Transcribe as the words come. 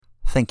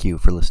Thank you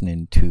for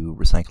listening to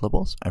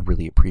Recyclables. I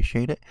really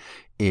appreciate it.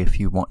 If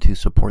you want to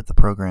support the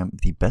program,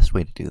 the best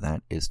way to do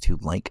that is to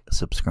like,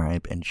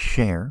 subscribe, and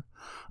share.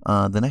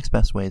 The next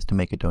best way is to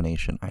make a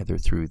donation either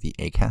through the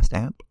Acast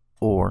app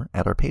or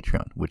at our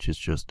Patreon, which is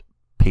just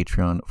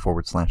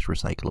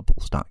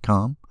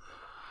patreon.com/recyclables.com.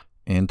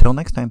 Until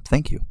next time,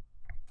 thank you.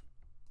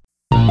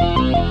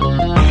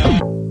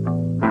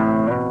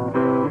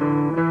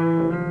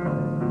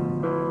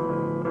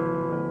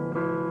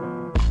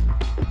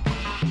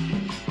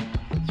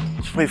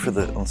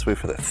 Let's wait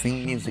for the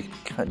theme music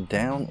to cut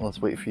down.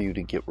 Let's wait for you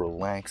to get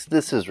relaxed.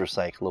 This is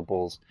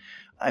Recyclables.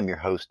 I'm your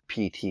host,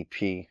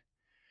 PTP.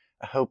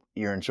 I hope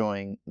you're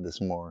enjoying this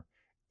more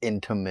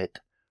intimate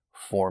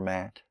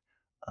format.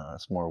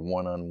 It's more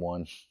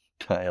one-on-one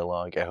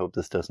dialogue. I hope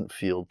this doesn't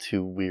feel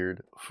too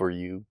weird for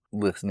you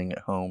listening at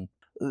home.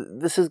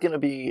 This is going to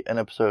be an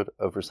episode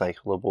of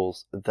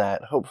Recyclables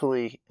that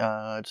hopefully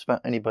just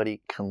about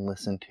anybody can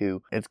listen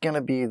to. It's going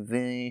to be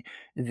the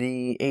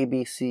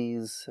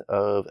ABCs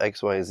of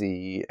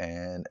XYZ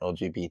and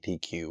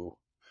LGBTQ,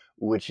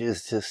 which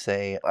is to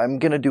say I'm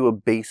going to do a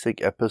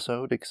basic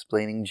episode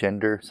explaining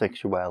gender,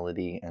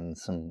 sexuality, and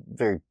some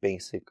very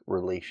basic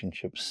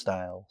relationship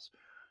styles.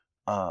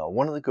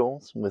 One of the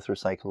goals with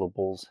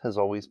Recyclables has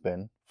always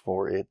been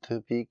for it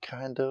to be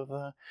kind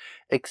of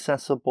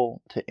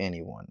accessible to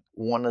anyone.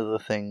 One of the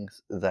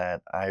things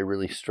that I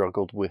really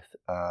struggled with,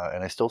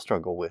 and I still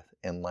struggle with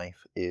in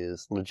life,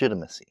 is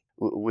legitimacy,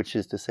 which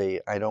is to say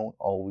I don't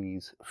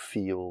always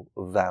feel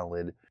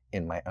valid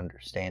in my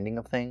understanding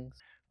of things.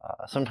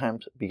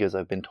 Sometimes because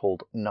I've been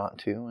told not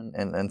to,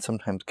 and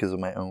sometimes because of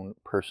my own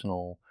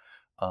personal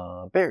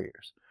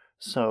barriers.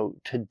 So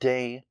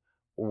today,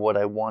 what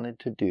I wanted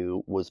to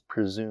do was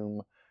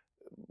presume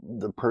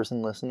the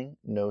person listening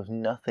knows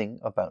nothing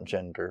about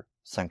gender,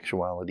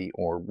 sexuality,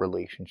 or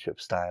relationship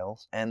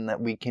styles, and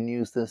that we can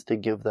use this to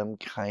give them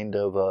kind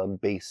of a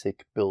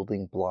basic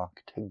building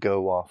block to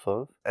go off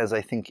of. As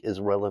I think is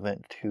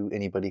relevant to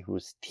anybody who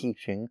is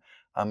teaching,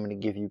 I'm going to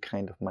give you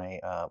kind of my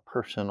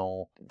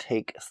personal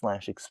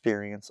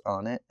take/experience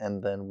on it,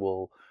 and then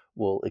we'll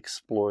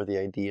explore the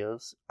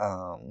ideas.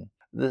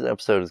 This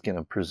episode is going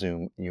to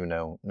presume you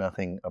know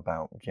nothing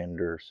about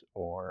genders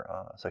or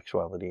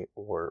sexuality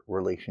or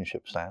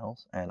relationship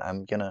styles, and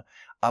I'm gonna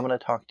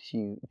talk to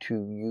you,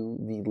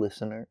 the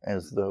listener,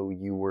 as though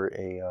you were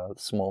a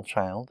small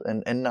child,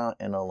 and not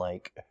in a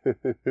like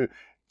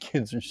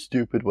kids are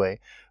stupid way,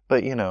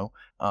 but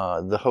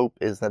the hope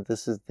is that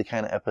this is the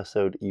kind of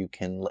episode you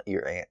can let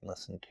your aunt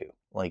listen to.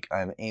 Like,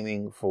 I'm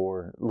aiming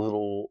for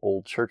little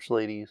old church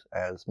ladies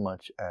as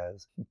much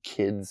as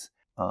kids.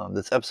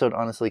 This episode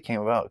honestly came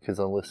about because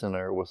a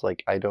listener was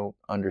like, I don't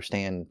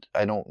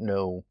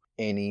know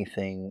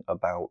anything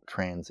about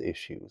trans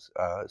issues,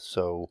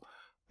 so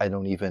I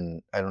don't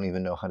even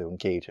know how to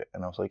engage it.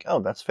 And I was like,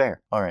 oh, that's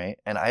fair. All right.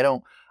 And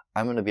I'm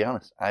going to be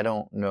honest, I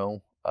don't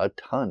know a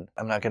ton.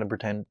 I'm not going to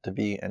pretend to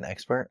be an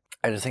expert.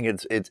 I just think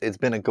it's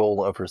been a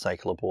goal of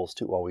Recyclables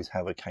to always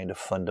have a kind of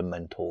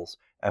fundamentals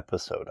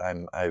episode.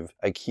 I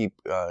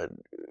keep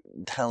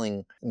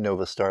telling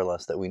Nova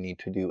Starless that we need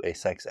to do a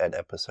sex ed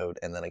episode,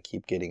 and then I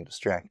keep getting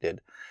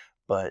distracted.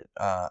 But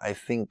I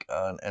think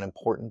an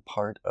important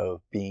part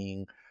of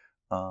being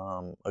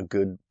a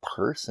good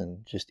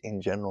person, just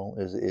in general,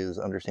 is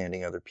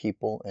understanding other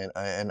people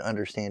and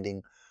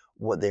understanding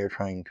what they're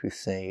trying to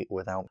say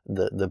without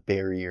the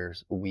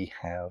barriers we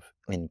have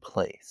in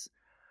place.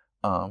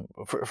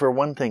 For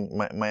one thing,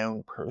 my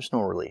own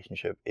personal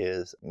relationship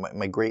is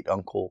my great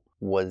uncle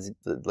was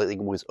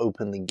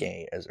openly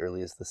gay as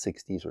early as the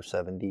 60s or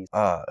 70s.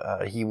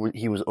 He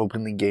was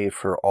openly gay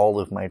for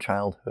all of my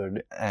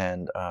childhood,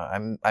 and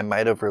I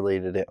might have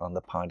related it on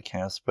the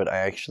podcast, but I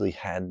actually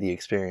had the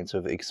experience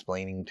of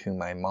explaining to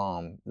my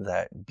mom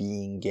that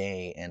being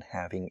gay and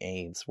having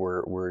AIDS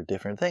were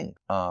different things.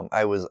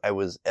 I was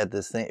at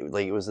this thing,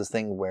 like, it was this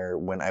thing where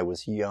when I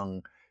was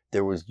young,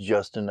 there was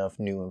just enough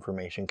new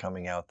information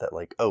coming out that,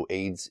 like, oh,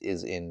 AIDS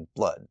is in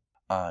blood.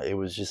 It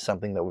was just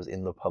something that was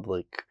in the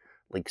public,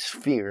 like,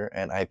 sphere,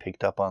 and I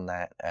picked up on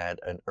that at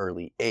an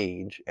early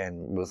age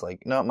and was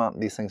like, no, Mom,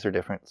 these things are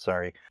different,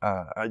 sorry.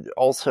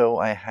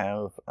 I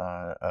have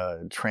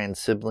a trans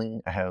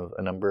sibling. I have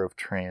a number of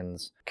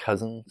trans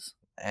cousins.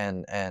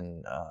 And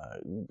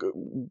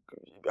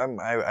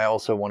I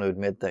also want to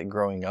admit that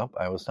growing up,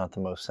 I was not the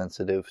most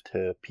sensitive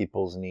to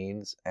people's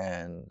needs,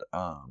 and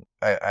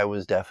I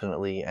was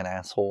definitely an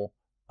asshole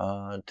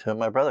to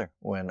my brother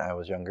when I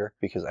was younger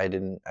because I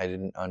didn't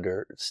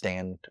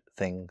understand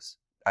things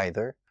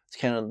either. It's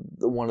kind of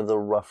one of the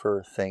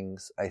rougher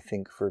things, I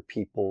think, for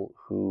people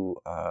who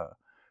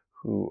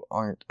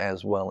aren't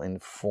as well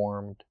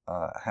informed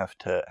have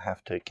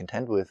to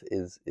contend with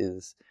is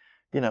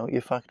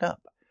you fucked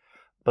up.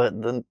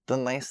 But the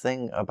nice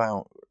thing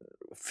about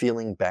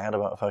feeling bad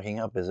about fucking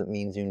up is it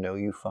means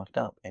you fucked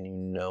up and you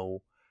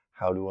know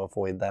how to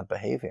avoid that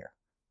behavior.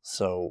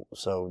 So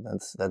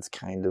that's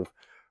kind of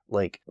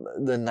like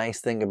the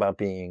nice thing about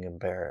being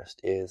embarrassed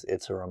is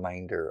it's a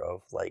reminder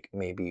of like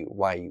maybe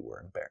why you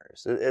were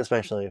embarrassed,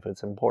 especially if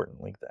it's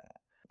important like that.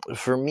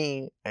 For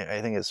me,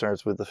 I think it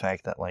starts with the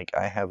fact that, like,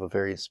 I have a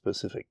very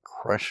specific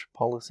crush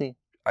policy.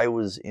 I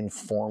was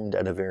informed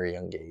at a very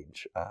young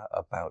age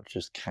about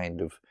just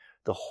kind of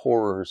the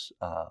horrors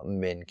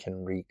men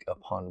can wreak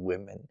upon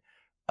women,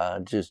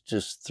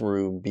 just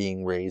through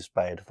being raised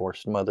by a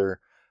divorced mother,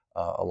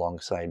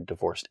 alongside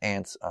divorced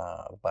aunts,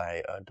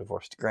 by a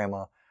divorced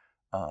grandma,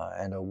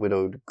 and a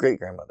widowed great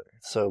grandmother.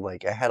 So,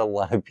 like, I had a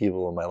lot of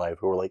people in my life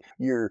who were like,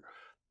 your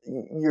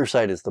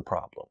side is the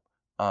problem.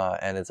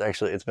 And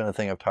it's been a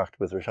thing I've talked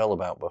with Rochelle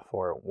about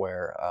before,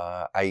 where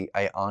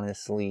I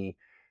honestly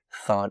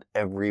thought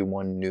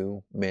everyone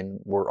knew men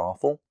were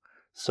awful.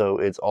 So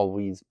it's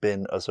always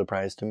been a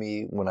surprise to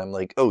me when I'm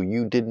like, oh,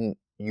 you didn't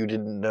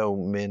know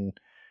men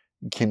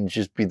can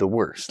just be the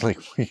worst. Like,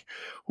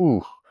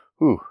 ooh,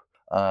 ooh.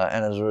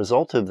 And as a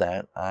result of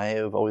that, I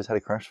have always had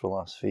a crush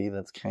philosophy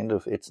that's kind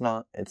of, it's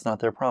not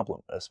their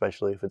problem,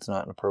 especially if it's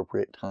not an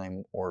appropriate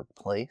time or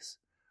place.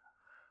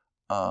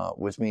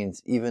 Which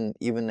means even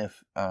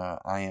if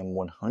I am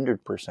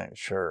 100%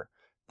 sure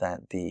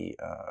that the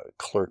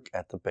clerk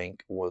at the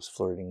bank was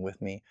flirting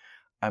with me,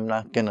 I'm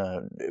not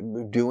gonna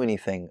do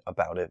anything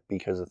about it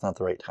because it's not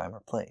the right time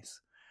or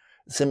place.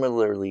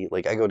 Similarly,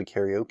 like, I go to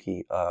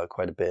karaoke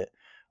quite a bit.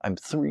 I'm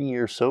 3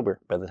 years sober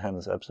by the time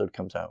this episode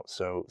comes out,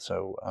 so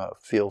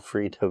feel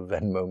free to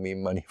Venmo me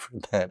money for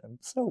that. I'm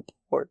so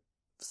poor,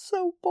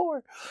 so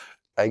poor.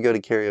 I go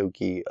to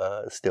karaoke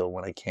still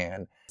when I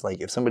can.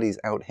 Like, if somebody's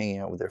out hanging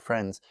out with their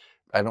friends,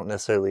 I don't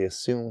necessarily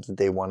assume that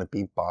they want to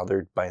be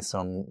bothered by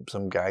some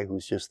guy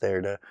who's just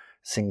there to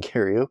sing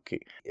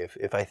karaoke.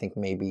 If I think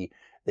maybe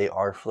they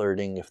are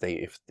flirting,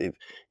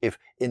 if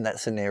in that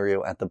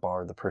scenario at the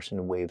bar the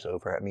person waves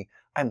over at me,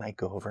 I might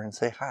go over and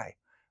say hi.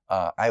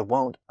 I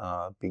won't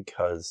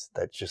because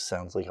that just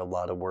sounds like a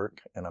lot of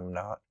work, and I'm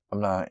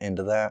not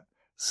into that.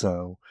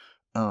 So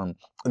the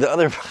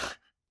other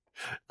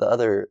the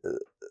other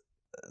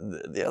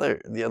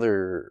the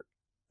other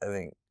I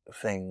think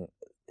thing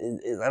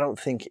is I don't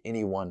think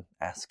anyone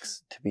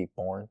asks to be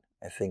born.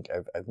 I think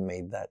I've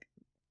made that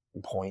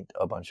point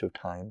a bunch of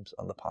times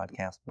on the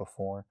podcast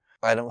before.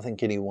 I don't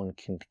think anyone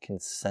can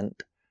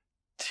consent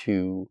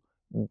to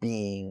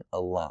being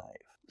alive.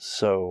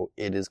 So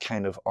it is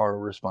kind of our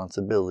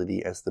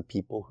responsibility as the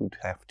people who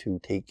have to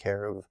take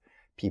care of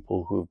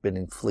people who have been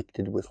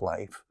inflicted with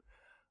life.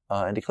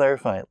 And to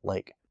clarify,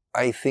 like,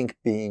 I think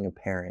being a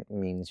parent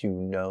means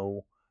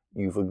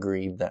you've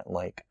agreed that,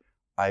 like,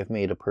 I've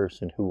made a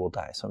person who will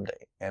die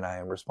someday, and I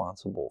am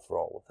responsible for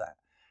all of that.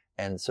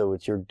 And so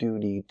it's your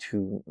duty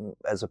to,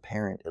 as a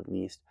parent at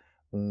least,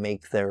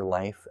 make their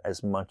life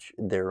as much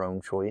their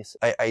own choice,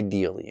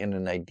 ideally, in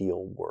an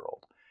ideal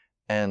world.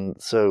 And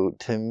so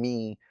to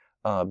me,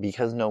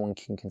 because no one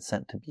can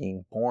consent to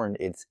being born,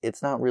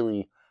 it's not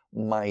really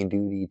my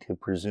duty to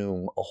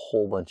presume a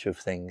whole bunch of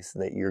things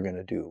that you're going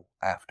to do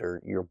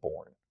after you're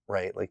born,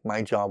 right? Like,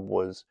 my job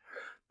was,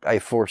 I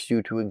forced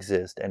you to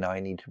exist, and now I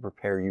need to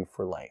prepare you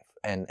for life,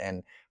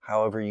 and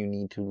however you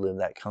need to live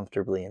that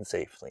comfortably and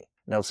safely.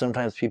 Now,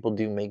 sometimes people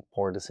do make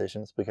poor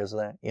decisions because of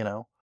that,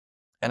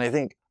 and I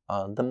think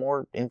the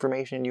more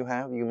information you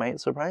have, you might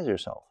surprise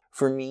yourself.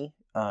 For me,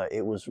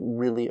 it was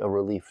really a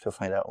relief to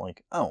find out,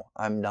 like, oh,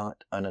 I'm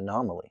not an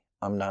anomaly.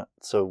 I'm not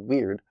so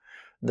weird.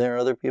 There are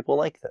other people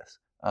like this.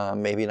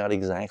 Maybe not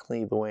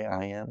exactly the way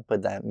I am,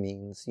 but that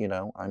means,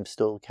 I'm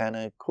still kind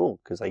of cool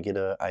because I get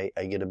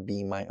to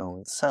be my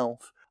own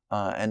self.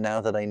 And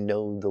now that I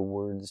know the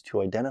words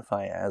to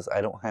identify as,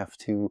 I don't have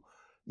to,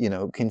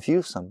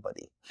 confuse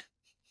somebody.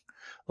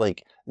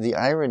 Like, the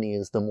irony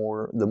is the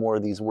more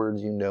of these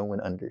words you know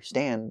and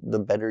understand, the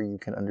better you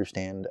can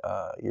understand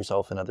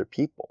yourself and other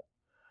people.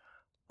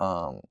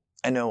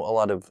 I know a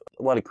lot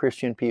of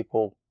Christian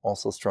people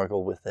also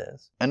struggle with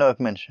this. I know I've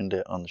mentioned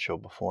it on the show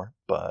before,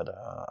 but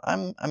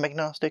I'm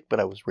agnostic,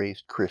 but I was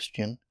raised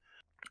Christian.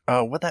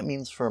 What that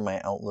means for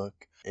my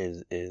outlook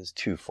is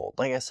twofold.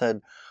 Like I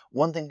said,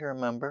 one thing to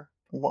remember,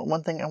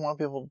 one thing I want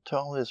people to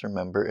always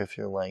remember, if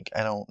you're like,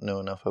 I don't know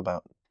enough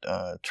about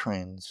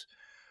trans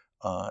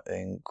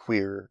and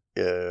queer,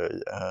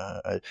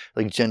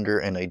 like gender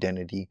and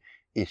identity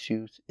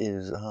issues,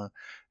 is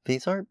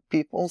these are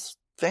people's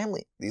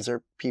family. These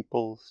are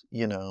people's,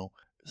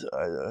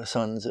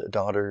 sons,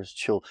 daughters,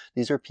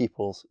 these are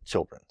people's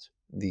children.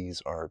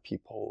 These are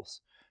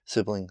people's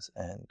siblings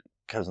and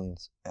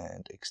cousins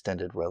and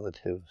extended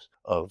relatives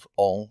of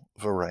all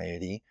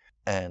variety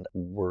and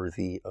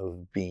worthy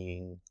of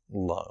being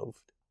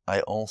loved.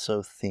 I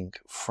also think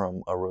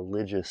from a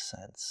religious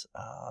sense,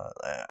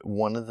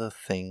 one of the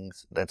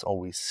things that's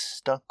always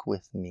stuck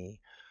with me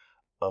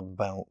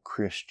about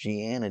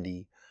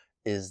Christianity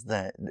is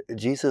that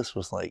Jesus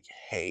was like,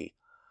 hey,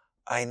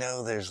 I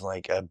know there's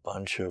like a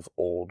bunch of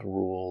old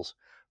rules,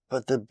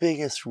 but the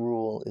biggest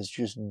rule is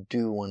just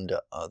do unto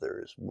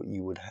others what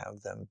you would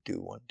have them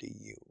do unto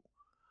you.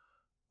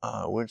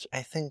 Which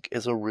I think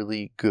is a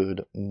really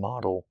good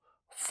model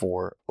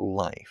for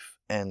life.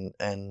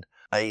 And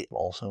I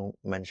also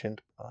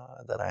mentioned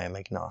that I am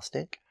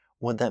agnostic.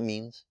 What that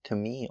means to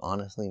me,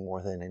 honestly,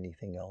 more than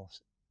anything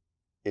else,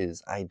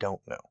 is I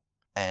don't know.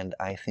 And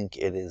I think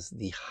it is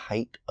the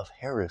height of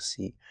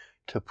heresy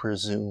to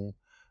presume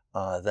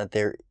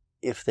that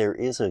if there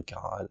is a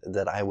God,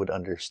 that I would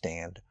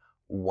understand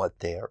what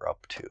they are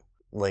up to.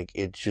 Like,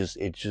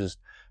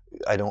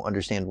 I don't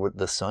understand what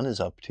the sun is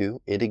up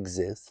to. It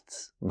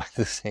exists by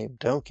the same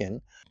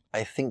token.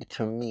 I think,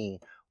 to me,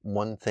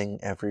 one thing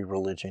every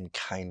religion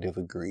kind of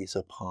agrees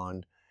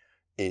upon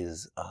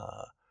is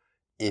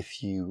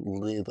if you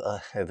live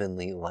a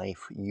heavenly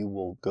life, you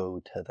will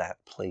go to that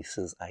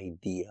place's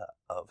idea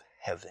of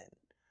heaven.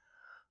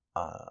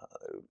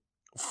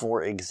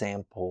 For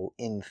example,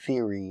 in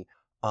theory,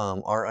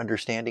 our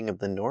understanding of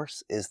the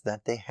Norse is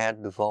that they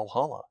had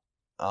Valhalla.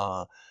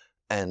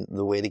 And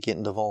the way to get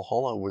into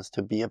Valhalla was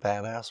to be a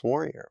badass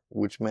warrior,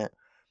 which meant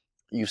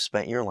you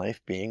spent your life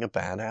being a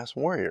badass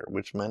warrior,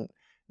 which meant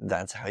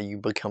that's how you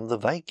become the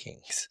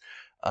Vikings.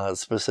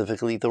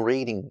 Specifically the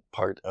raiding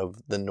part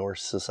of the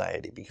Norse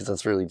society, because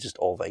that's really just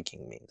all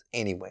Viking means.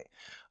 Anyway,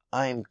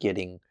 I'm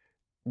getting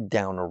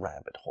down a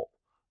rabbit hole.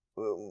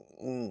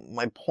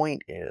 My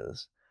point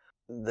is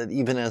that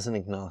even as an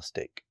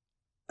agnostic,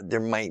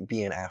 there might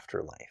be an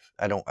afterlife.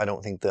 I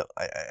think that,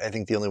 I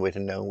think the only way to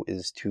know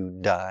is to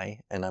die,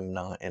 and I'm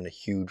not in a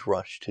huge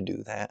rush to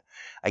do that.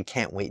 I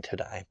can't wait to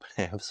die, but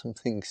I have some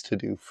things to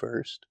do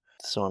first.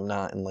 So I'm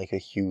not in like a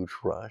huge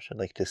rush. I'd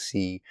like to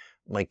see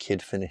my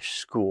kid finish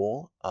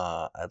school.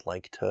 I'd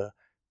like to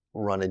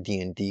run a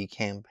D&D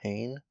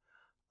campaign.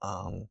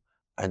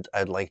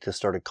 I'd like to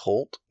start a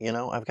cult.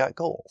 I've got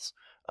goals.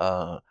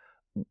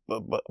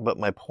 But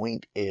my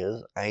point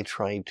is, I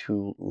try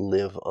to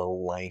live a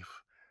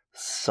life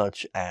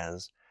such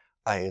as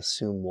I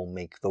assume will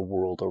make the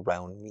world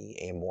around me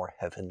a more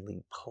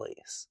heavenly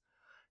place,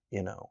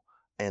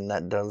 and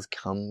that does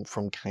come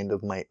from kind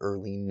of my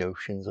early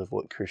notions of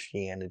what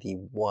Christianity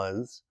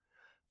was.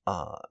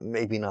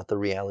 Maybe not the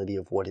reality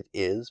of what it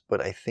is,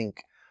 but I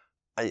think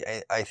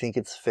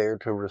it's fair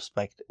to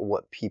respect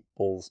what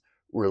people's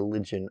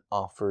religion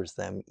offers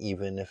them,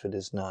 even if it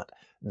is not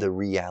the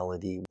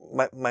reality.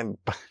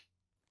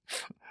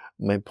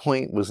 My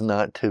point was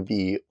not to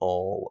be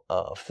all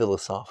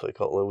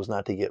philosophical. It was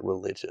not to get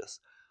religious.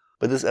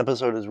 But this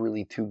episode is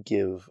really to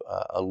give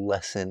a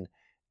lesson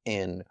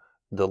in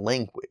the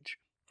language.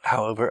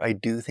 However, I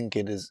do think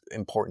it is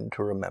important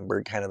to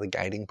remember kind of the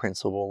guiding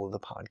principle of the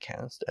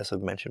podcast, as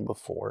I've mentioned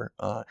before,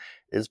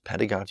 is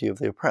pedagogy of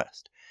the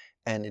oppressed.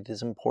 And it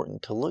is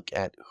important to look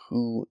at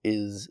who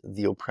is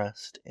the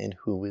oppressed and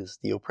who is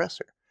the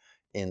oppressor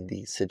in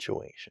these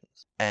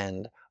situations.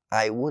 And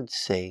I would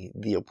say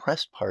the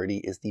oppressed party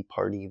is the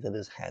party that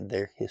has had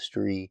their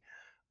history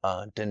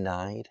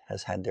denied,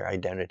 has had their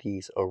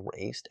identities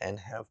erased, and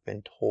have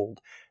been told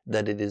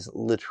that it is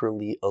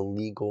literally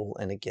illegal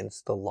and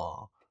against the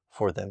law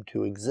for them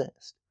to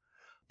exist.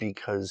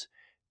 Because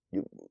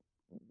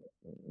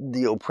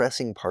the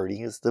oppressing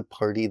party is the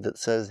party that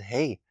says,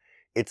 hey,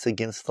 it's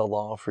against the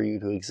law for you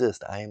to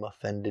exist. I am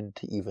offended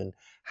to even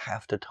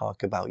have to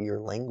talk about your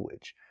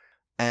language.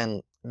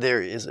 And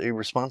there is a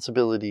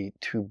responsibility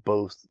to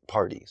both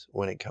parties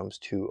when it comes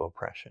to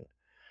oppression.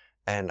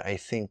 And I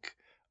think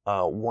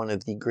one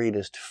of the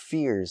greatest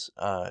fears,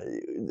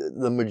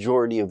 the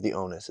majority of the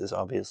onus is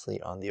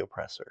obviously on the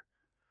oppressor.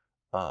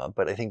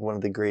 But I think one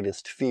of the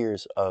greatest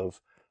fears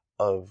of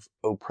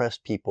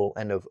oppressed people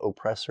and of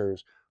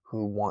oppressors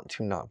who want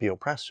to not be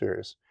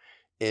oppressors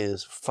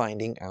is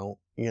finding out,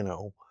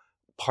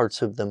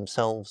 parts of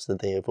themselves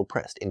that they have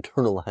oppressed,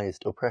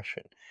 internalized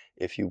oppression,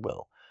 if you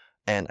will.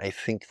 And I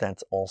think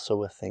that's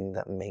also a thing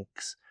that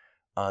makes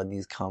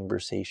these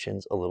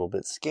conversations a little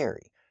bit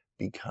scary,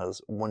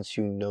 because once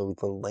you know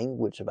the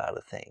language about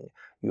a thing,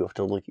 you have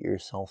to look at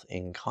yourself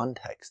in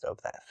context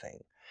of that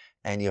thing.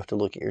 And you have to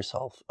look at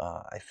yourself,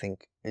 I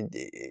think,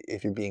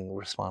 if you're being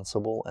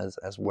responsible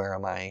as where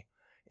am I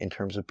in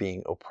terms of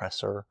being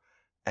oppressor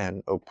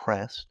and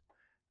oppressed.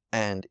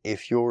 And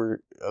if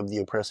you're of the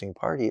oppressing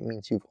party, it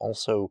means you've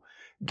also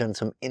done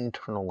some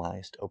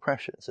internalized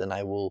oppressions. And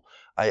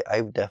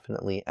I've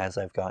definitely, as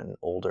I've gotten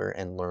older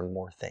and learned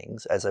more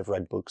things, as I've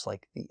read books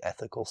like The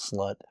Ethical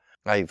Slut,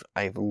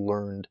 I've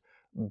learned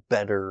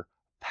better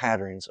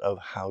patterns of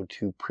how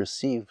to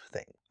perceive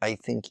things. I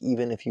think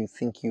even if you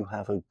think you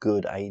have a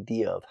good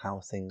idea of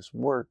how things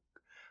work,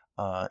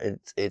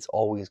 it's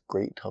always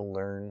great to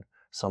learn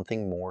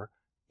something more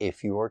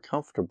if you are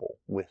comfortable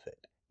with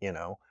it,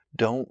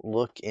 Don't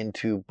look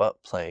into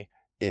butt play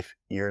if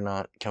you're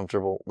not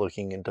comfortable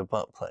looking into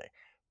butt play.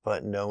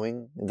 But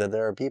knowing that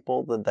there are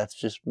people that's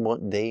just what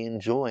they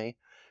enjoy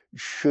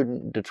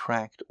shouldn't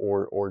detract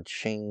or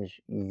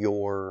change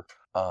your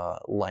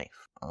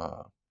life.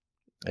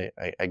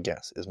 I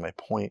guess is my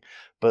point.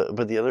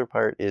 But the other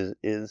part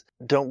is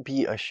don't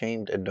be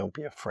ashamed and don't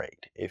be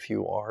afraid. If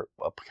you are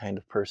a kind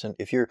of person,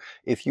 if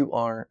you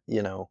are,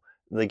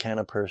 the kind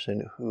of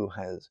person who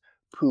has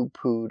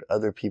poo-pooed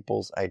other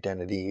people's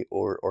identity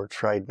or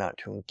tried not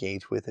to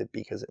engage with it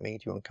because it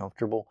made you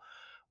uncomfortable,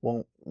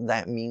 well,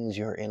 that means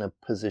you're in a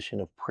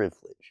position of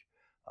privilege.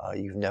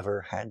 You've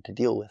never had to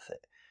deal with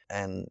it.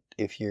 And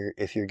if you're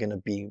going to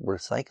be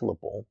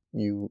recyclable,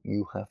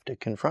 you have to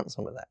confront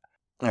some of that.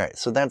 All right,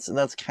 so that's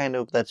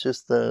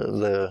just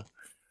the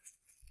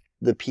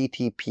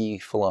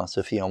PTP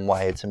philosophy on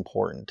why it's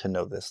important to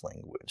know this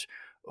language.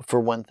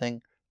 For one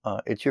thing,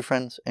 it's your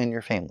friends and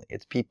your family.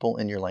 It's people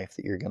in your life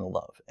that you're going to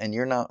love. And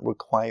you're not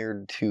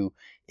required to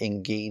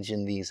engage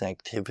in these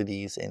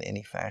activities in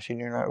any fashion.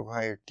 You're not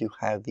required to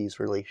have these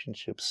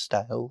relationship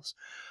styles.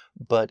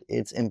 But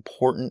it's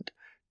important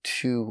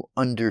to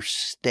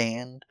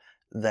understand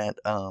that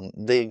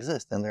they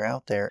exist and they're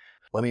out there.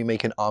 Let me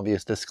make an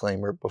obvious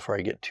disclaimer before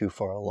I get too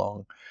far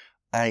along.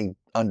 I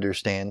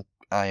understand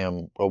I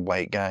am a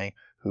white guy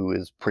who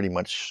is pretty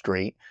much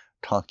straight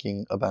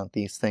talking about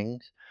these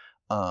things.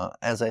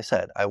 As I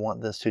said, I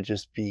want this to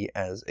just be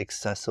as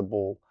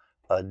accessible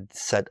a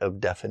set of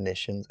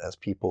definitions as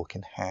people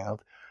can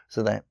have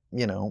so that,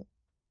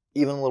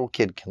 even a little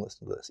kid can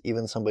listen to this,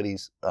 even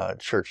somebody's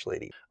church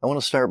lady. I want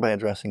to start by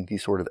addressing the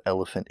sort of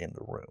elephant in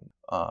the room,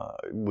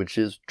 which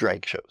is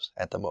drag shows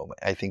at the moment.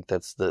 I think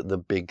that's the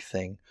big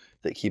thing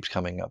that keeps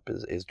coming up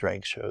is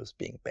drag shows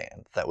being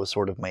banned. That was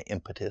sort of my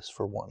impetus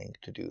for wanting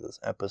to do this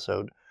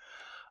episode.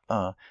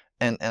 And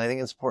I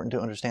think it's important to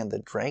understand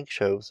that drag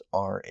shows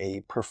are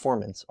a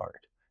performance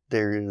art.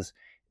 There is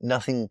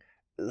nothing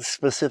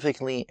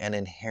specifically and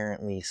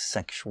inherently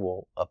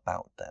sexual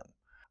about them.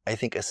 I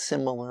think a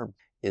similar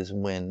is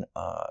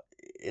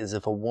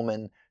if a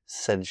woman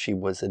said she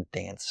was a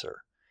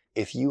dancer.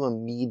 If you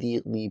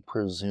immediately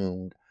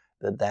presumed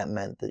that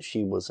meant that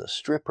she was a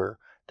stripper,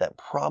 that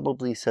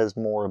probably says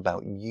more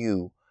about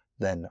you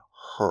than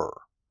her,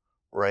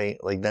 right?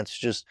 Like that's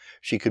just,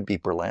 she could be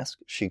burlesque,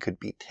 she could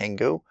be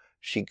tango,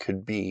 she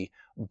could be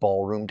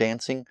ballroom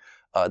dancing.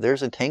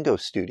 There's a tango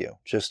studio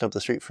just up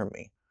the street from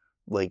me.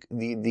 Like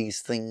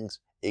these things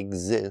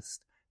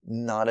exist.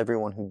 Not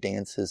everyone who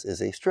dances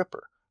is a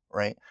stripper,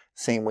 right?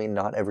 Same way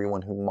not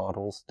everyone who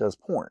models does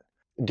porn.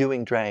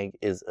 Doing drag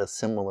is a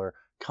similar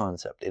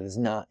concept. It is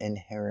not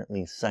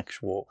inherently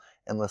sexual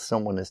unless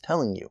someone is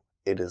telling you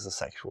it is a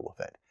sexual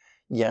event.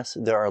 Yes,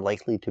 there are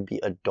likely to be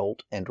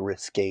adult and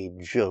risque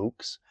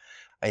jokes.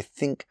 I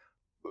think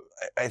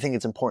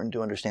it's important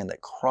to understand that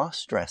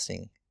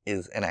cross-dressing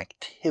is an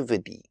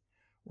activity,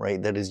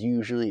 right? That is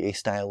usually a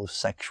style of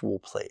sexual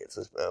play. It's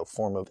a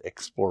form of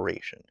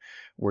exploration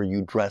where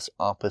you dress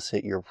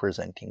opposite your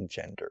presenting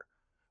gender.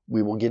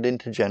 We will get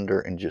into gender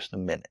in just a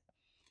minute.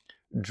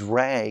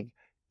 Drag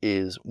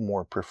is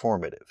more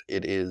performative.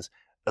 It is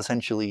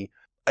essentially,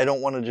 I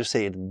don't want to just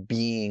say it's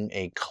being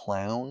a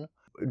clown.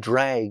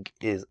 Drag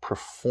is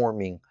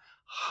performing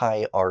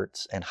high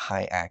arts and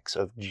high acts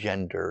of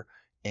gender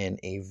in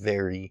a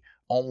very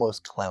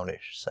almost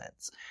clownish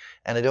sense.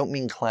 And I don't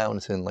mean clown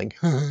as in like,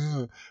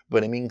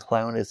 but I mean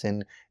clown as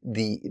in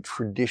the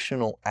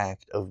traditional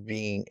act of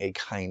being a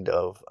kind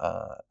of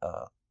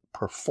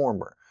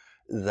performer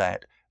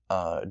that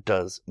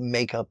does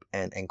makeup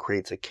and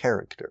creates a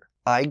character.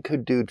 I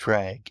could do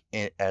drag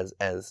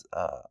as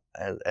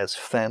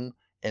femme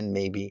and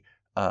maybe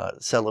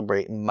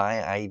celebrate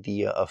my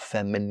idea of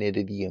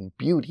femininity and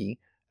beauty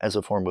as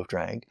a form of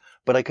drag,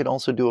 but I could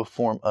also do a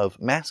form of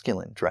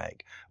masculine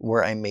drag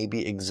where I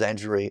maybe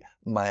exaggerate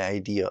my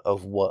idea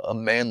of what a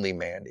manly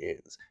man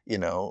is,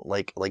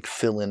 like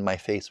fill in my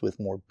face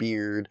with more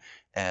beard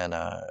and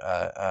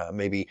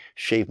maybe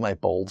shave my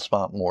bald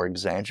spot more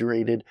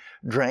exaggerated.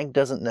 Drag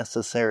doesn't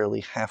necessarily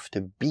have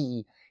to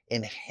be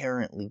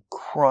inherently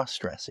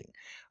cross-dressing.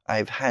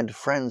 I've had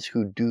friends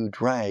who do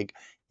drag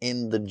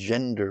in the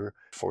gender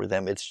for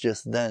them. It's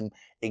just them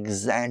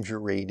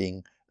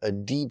exaggerating a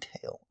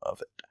detail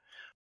of it.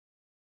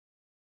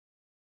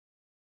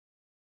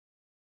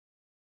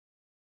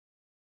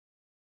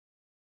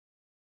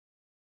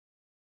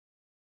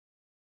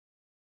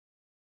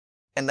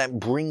 And that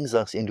brings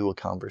us into a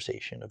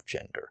conversation of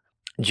gender.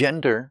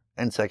 Gender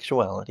and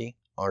sexuality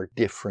are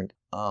different.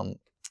 I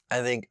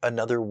think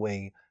another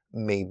way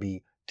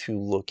maybe to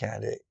look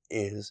at it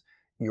is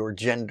your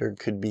gender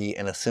could be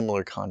in a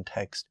similar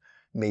context,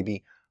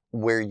 maybe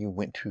where you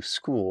went to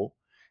school,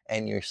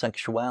 and your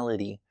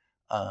sexuality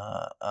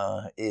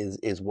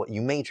is what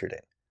you majored in.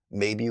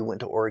 Maybe you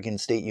went to Oregon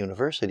State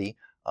University,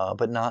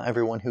 but not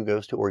everyone who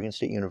goes to Oregon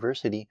State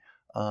University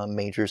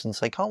majors in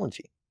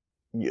psychology.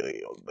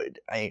 But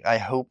I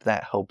hope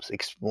that helps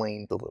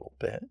explain a little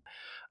bit.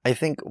 I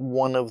think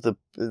one of the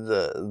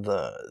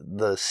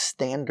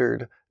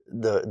standard,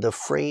 the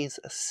phrase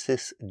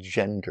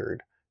cisgendered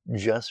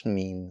just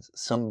means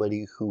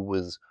somebody who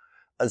was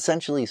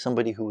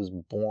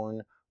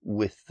born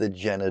with the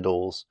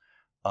genitals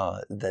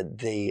that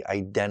they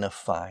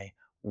identify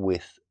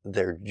with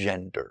their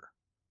gender.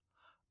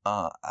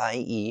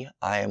 I.e.,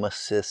 I am a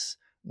cis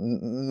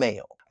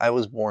male. I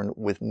was born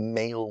with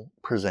male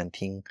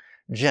presenting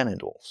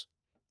genitals.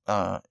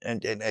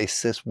 And a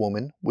cis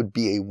woman would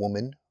be a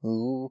woman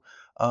who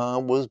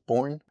was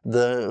born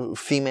the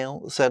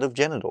female set of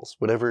genitals.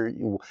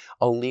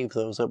 I'll leave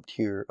those up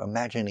to your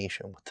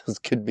imagination, what those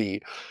could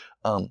be.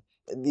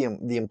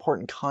 The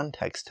important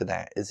context to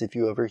that is if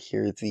you ever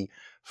hear the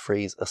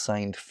phrase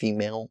assigned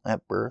female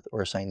at birth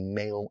or assigned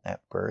male at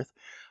birth,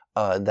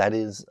 that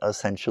is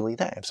essentially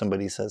that. If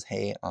somebody says,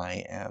 hey,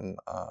 I am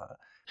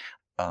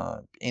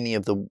any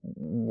of the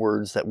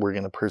words that we're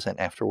going to present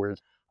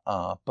afterwards,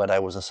 but I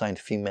was assigned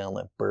female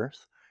at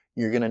birth,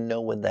 you're going to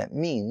know what that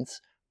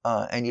means,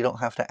 and you don't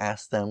have to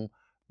ask them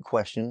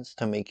questions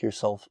to make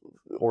yourself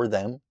or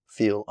them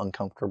feel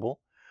uncomfortable.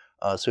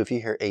 So if you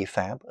hear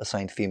AFAB,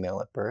 assigned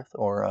female at birth,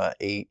 or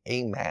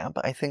AMAB,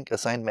 I think,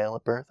 assigned male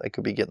at birth, I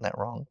could be getting that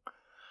wrong.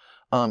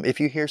 If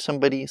you hear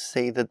somebody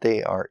say that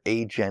they are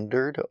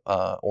agendered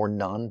or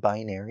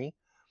non-binary,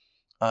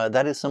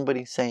 that is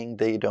somebody saying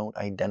they don't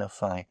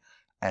identify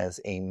as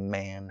a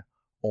man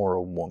or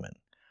a woman.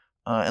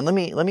 And let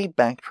me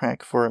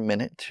backtrack for a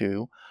minute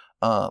too.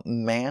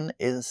 Man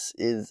is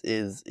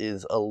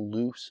a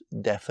loose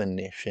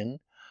definition,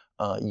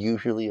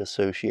 usually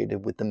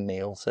associated with the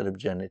male set of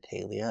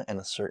genitalia and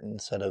a certain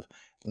set of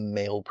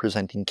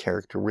male-presenting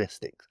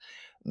characteristics.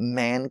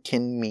 Man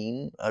can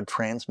mean a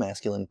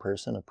transmasculine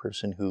person, a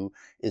person who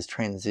is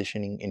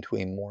transitioning into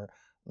a more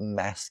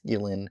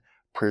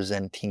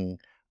masculine-presenting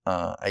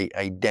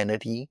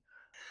identity.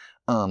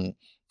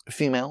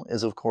 Female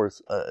is, of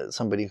course,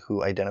 somebody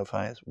who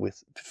identifies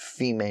with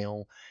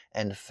female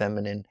and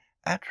feminine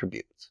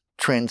attributes.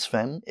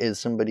 Transfemme is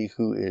somebody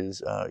who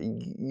is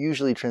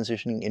usually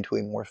transitioning into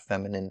a more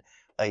feminine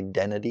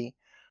identity.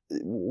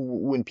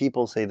 When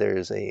people say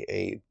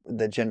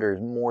that gender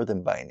is more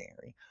than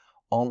binary,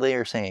 all they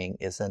are saying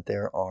is that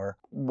there are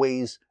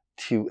ways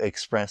to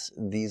express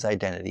these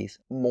identities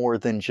more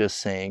than just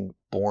saying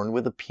born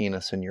with a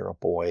penis and you're a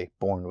boy,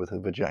 born with a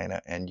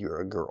vagina and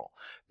you're a girl.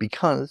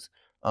 Because,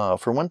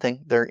 for one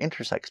thing, they're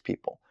intersex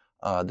people.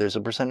 There's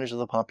a percentage of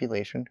the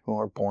population who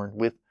are born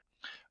with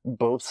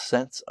both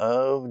sets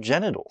of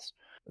genitals.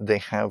 They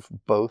have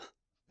both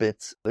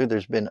bits.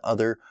 There's been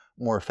other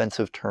more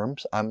offensive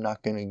terms. I'm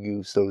not going to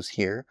use those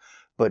here.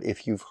 But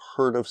if you've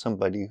heard of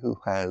somebody who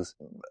has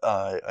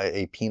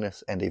a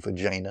penis and a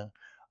vagina,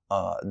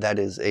 that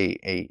is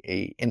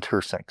a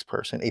intersex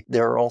person.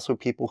 There are also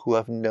people who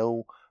have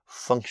no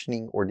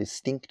functioning or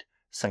distinct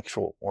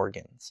sexual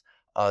organs.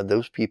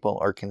 Those people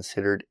are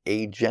considered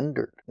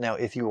agendered. Now,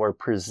 if you are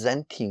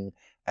presenting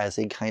as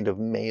a kind of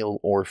male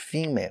or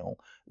female,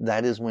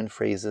 that is when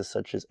phrases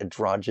such as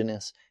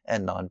androgynous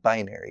and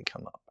non-binary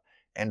come up.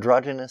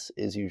 Androgynous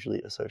is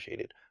usually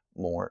associated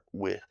more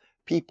with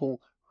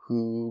people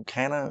who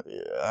kind of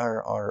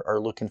are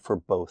looking for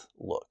both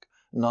look.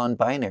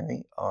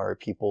 Non-binary are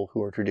people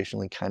who are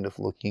traditionally kind of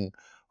looking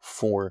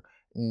for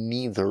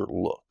neither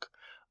look.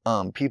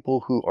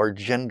 People who are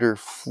gender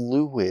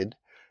fluid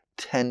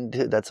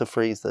that's a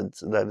phrase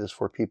that is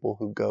for people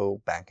who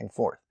go back and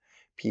forth.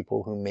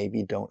 People who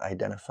maybe don't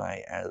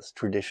identify as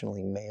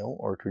traditionally male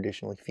or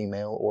traditionally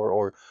female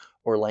or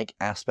like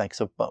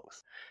aspects of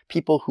both.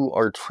 People who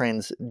are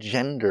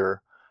transgender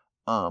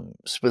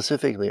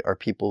specifically are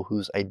people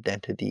whose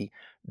identity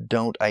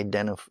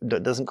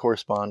doesn't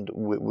correspond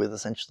with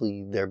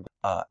essentially their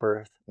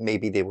birth.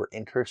 Maybe they were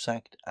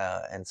intersect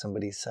and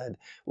somebody said,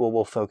 well,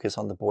 we'll focus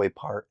on the boy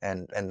part,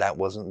 and that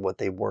wasn't what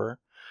they were.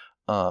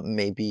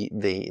 Maybe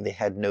they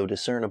had no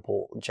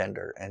discernible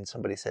gender and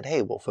somebody said,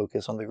 hey, we'll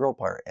focus on the girl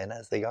part. And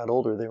as they got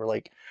older, they were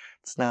like,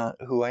 it's not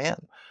who I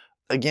am.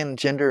 Again,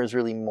 gender is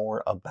really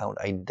more about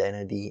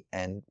identity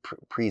and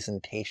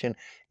presentation.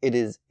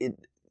 I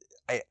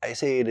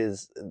say it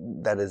is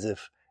that as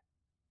if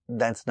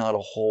that's not a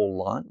whole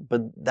lot,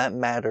 but that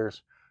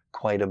matters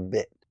quite a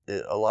bit.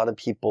 A lot of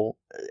people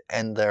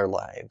end their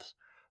lives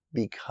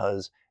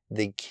because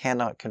they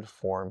cannot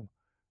conform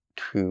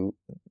to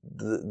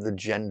the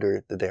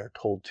gender that they are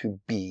told to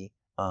be,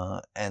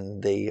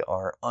 and they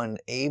are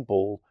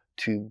unable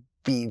to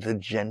be the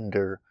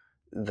gender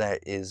that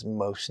is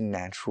most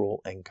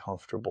natural and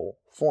comfortable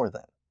for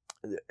them.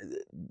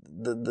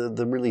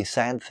 The really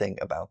sad thing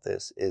about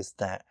this is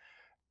that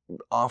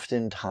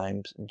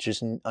oftentimes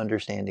just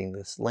understanding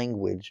this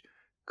language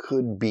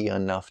could be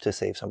enough to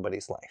save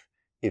somebody's life.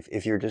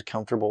 If you're just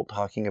comfortable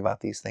talking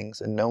about these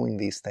things and knowing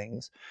these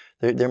things,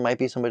 there might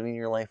be somebody in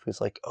your life who's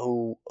like,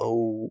 now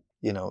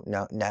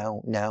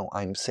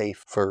I'm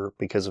safe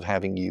because of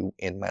having you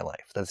in my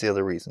life. That's the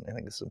other reason I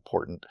think this is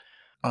important.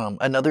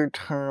 Another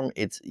term,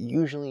 it's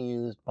usually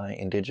used by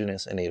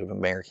Indigenous and Native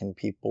American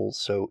people.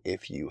 So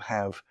if you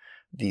have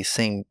the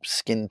same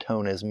skin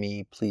tone as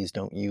me, please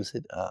don't use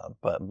it.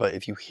 But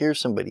if you hear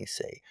somebody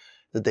say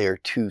that they are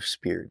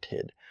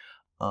two-spirited,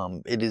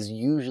 it is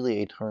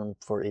usually a term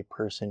for a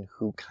person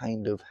who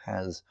kind of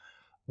has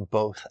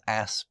both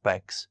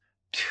aspects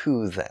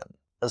to them.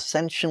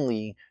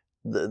 Essentially,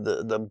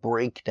 the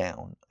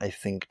breakdown, I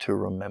think, to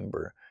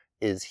remember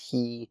is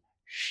he,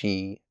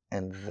 she,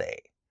 and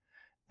they.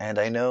 And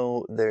I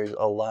know there's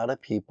a lot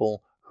of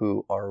people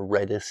who are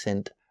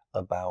reticent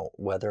about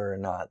whether or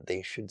not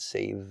they should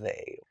say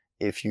they.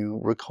 If you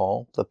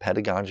recall the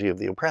pedagogy of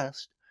the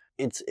oppressed,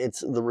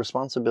 it's the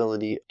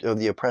responsibility of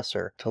the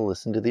oppressor to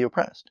listen to the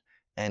oppressed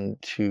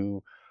and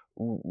to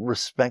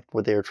respect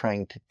what they're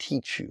trying to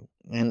teach you.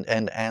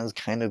 And as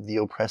kind of the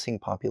oppressing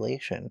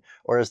population,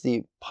 or as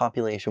the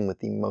population with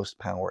the most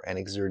power and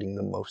exerting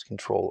the most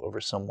control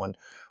over someone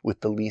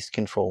with the least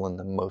control and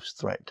the most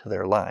threat to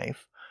their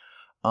life,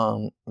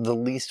 the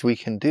least we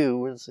can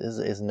do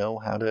is know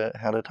how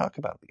to talk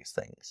about these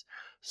things.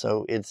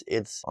 So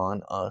it's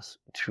on us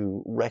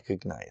to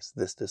recognize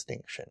this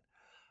distinction.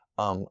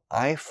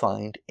 I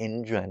find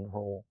in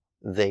general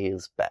they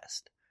is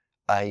best.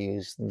 I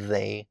use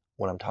they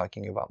when I'm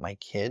talking about my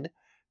kid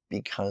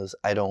because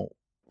I don't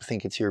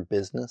think it's your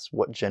business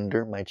what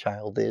gender my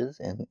child is,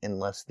 and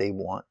unless they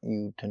want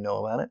you to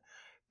know about it,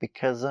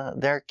 because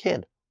they're a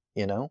kid,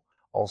 you know.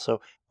 Also,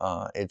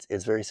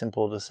 it's very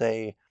simple to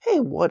say, hey,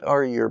 what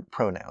are your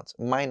pronouns?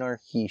 Mine are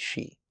he,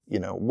 she. You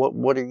know,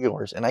 what are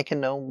yours? And I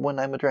can know when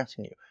I'm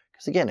addressing you.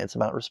 Because again, it's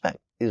about respect.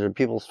 These are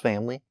people's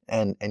family,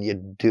 and you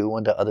do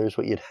unto others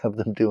what you'd have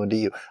them do unto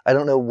you. I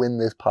don't know when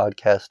this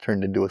podcast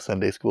turned into a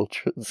Sunday school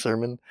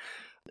sermon.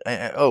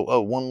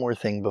 One more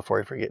thing before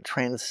I forget.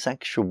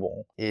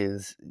 Transsexual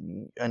is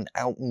an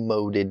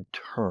outmoded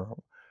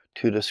term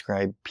to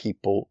describe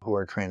people who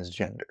are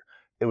transgender.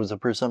 It was a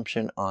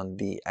presumption on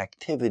the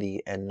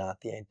activity and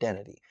not the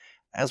identity.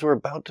 As we're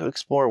about to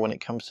explore when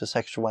it comes to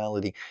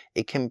sexuality,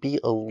 it can be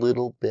a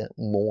little bit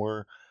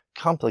more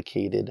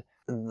complicated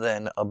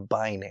than a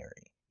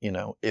binary. You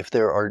know, if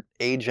there are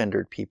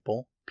agendered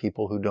people,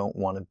 people who don't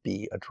want to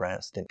be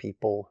addressed, and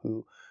people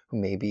who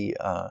maybe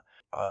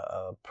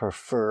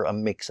prefer a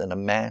mix and a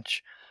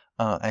match,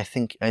 I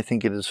think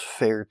it is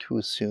fair to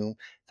assume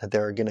that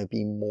there are going to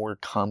be more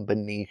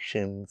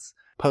combinations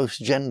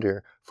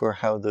post-gender for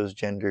how those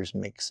genders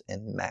mix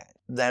and match.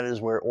 That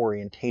is where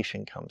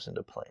orientation comes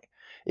into play.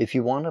 If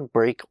you want to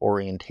break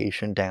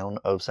orientation down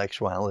of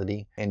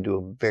sexuality into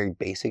a very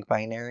basic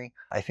binary,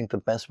 I think the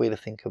best way to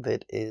think of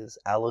it is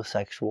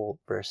allosexual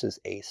versus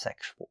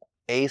asexual.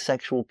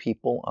 Asexual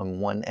people on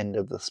one end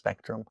of the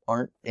spectrum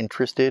aren't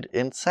interested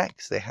in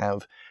sex. They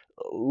have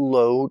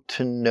low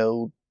to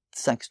no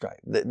sex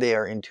drive. They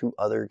are into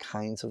other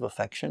kinds of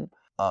affection.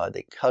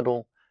 They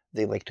cuddle.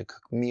 They like to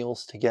cook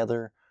meals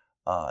together.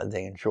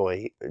 They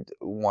enjoy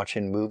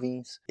watching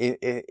movies.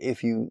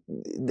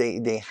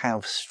 They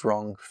have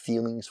strong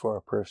feelings for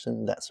a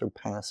person that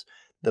surpass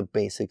the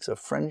basics of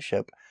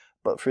friendship,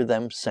 but for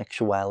them,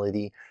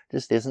 sexuality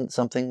just isn't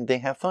something they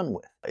have fun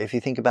with. If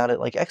you think about it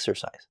like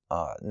exercise,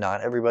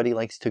 not everybody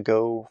likes to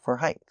go for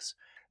hikes.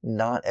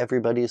 Not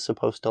everybody is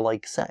supposed to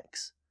like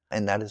sex,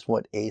 and that is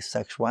what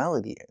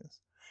asexuality is.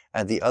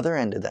 At the other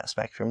end of that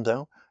spectrum,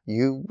 though,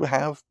 you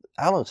have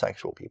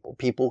allosexual people,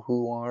 people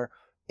who are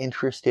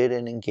interested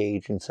and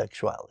engaged in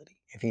sexuality.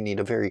 If you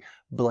need a very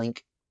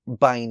blank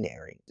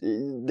binary,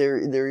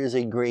 there is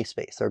a gray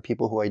space. There are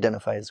people who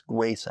identify as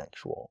gray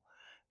sexual,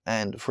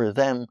 and for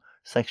them,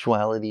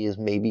 sexuality is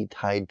maybe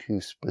tied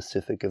to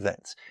specific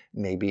events.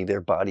 Maybe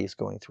their body is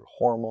going through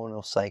a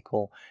hormonal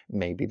cycle.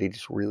 Maybe they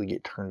just really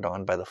get turned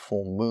on by the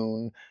full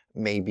moon.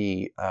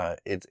 Maybe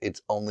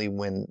it's only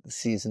when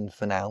season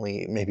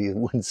finale, maybe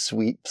when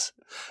Sweeps,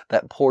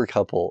 that poor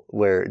couple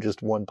where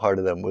just one part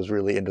of them was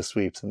really into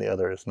Sweeps and the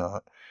other is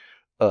not.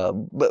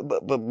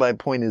 But my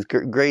point is,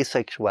 gray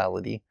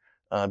sexuality,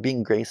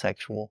 being gray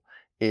sexual,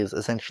 is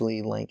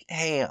essentially like,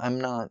 hey, I'm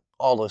not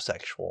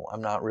allosexual.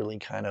 I'm not really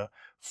kind of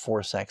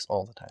for sex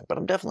all the time, but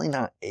I'm definitely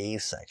not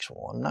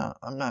asexual.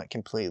 I'm not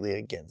completely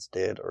against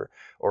it,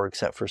 or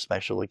except for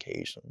special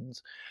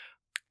occasions.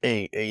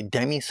 A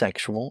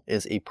demisexual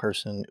is a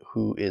person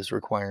who is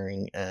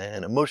requiring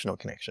an emotional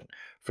connection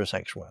for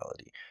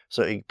sexuality.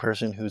 So a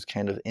person who's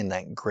kind of in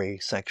that gray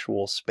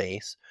sexual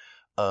space,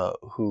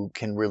 who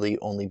can really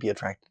only be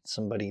attracted to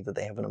somebody that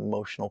they have an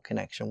emotional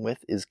connection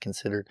with, is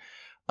considered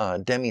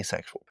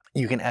demisexual.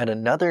 You can add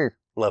another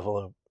level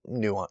of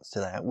nuance to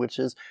that, which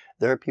is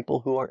there are people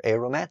who are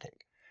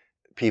aromantic.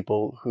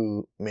 People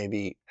who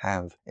maybe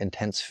have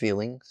intense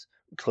feelings,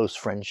 close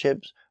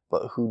friendships,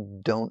 but who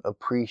don't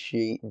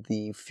appreciate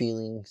the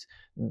feelings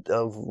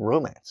of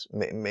romance.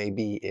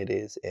 Maybe it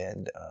is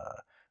an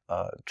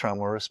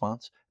trauma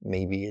response.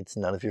 Maybe it's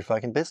none of your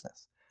fucking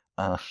business.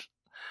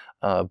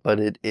 But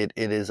it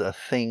is a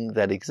thing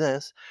that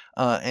exists.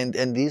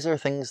 And these are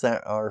things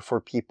that are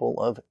for people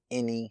of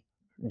any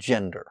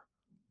gender,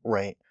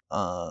 right?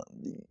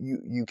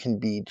 You can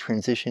be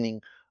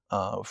transitioning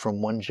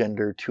from one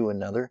gender to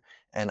another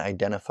and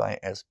identify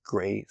as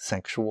gray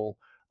sexual.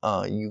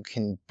 You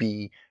can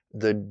be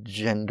the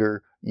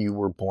gender you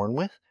were born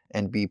with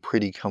and be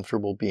pretty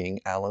comfortable being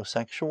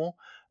allosexual.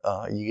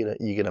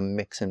 You get a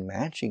mix and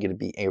match. You get to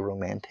be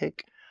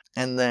aromantic.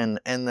 And then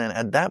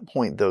at that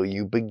point, though,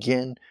 you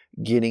begin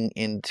getting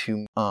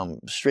into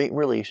straight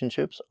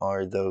relationships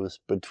are those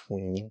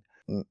between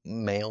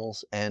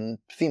males and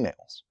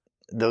females.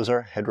 Those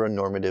are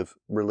heteronormative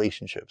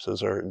relationships.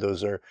 Those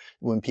are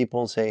when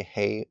people say,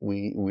 hey,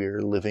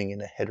 we're living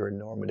in a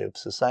heteronormative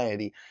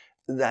society,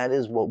 that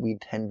is what we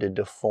tend to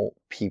default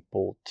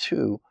people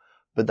to,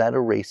 but that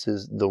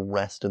erases the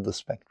rest of the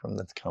spectrum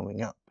that's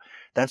coming up.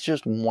 That's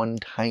just one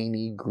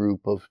tiny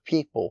group of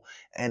people.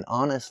 And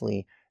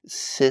honestly,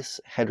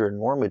 cis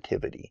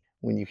heteronormativity,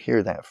 when you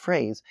hear that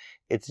phrase,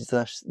 it's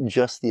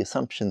just the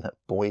assumption that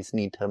boys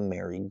need to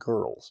marry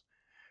girls.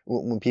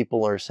 When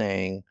people are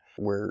saying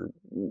we're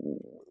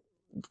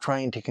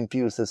trying to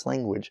confuse this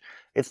language,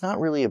 it's not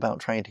really about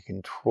trying to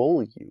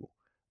control you.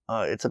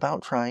 It's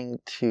about trying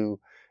to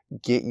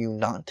get you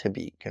not to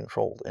be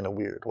controlled in a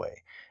weird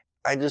way.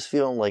 I just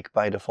feel like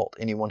by default,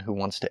 anyone who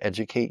wants to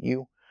educate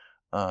you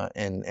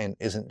and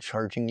isn't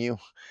charging you,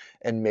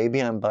 and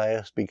maybe I'm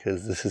biased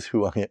because this is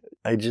who I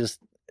am.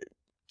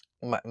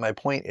 My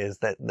point is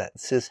that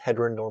cis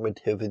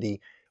heteronormativity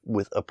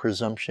with a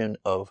presumption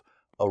of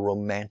a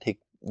romantic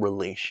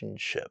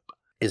relationship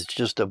is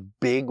just a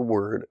big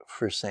word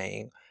for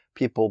saying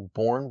people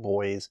born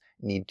boys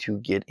need to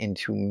get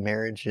into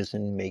marriages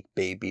and make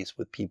babies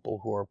with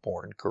people who are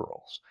born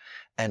girls.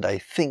 And I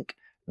think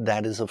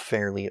that is a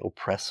fairly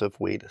oppressive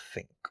way to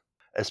think,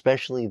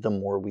 especially the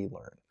more we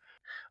learn.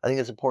 I think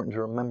it's important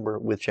to remember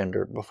with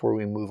gender, before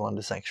we move on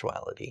to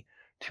sexuality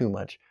too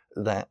much,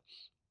 that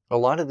a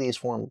lot of these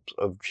forms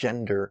of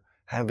gender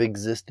have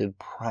existed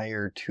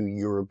prior to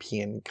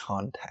European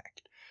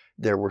contact.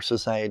 There were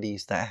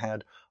societies that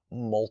had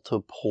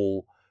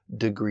multiple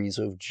degrees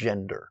of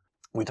gender.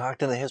 We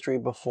talked in the history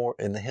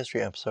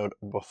episode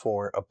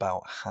before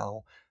about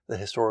how the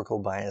historical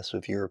bias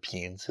of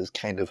Europeans has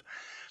kind of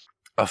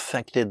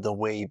affected the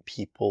way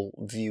people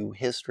view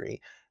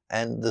history,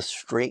 and the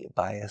straight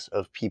bias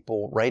of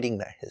people writing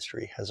that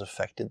history has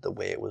affected the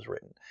way it was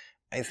written.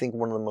 I think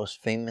one of the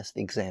most famous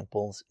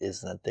examples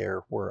is that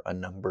there were a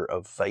number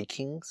of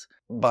Vikings,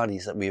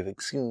 bodies that we have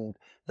exhumed,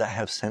 that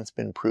have since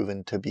been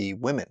proven to be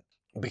women.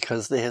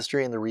 Because the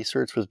history and the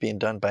research was being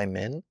done by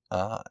men,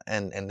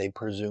 and they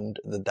presumed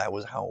that that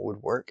was how it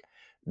would work,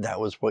 that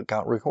was what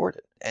got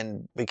recorded.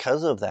 And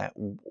because of that,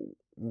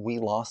 we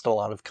lost a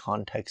lot of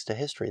context to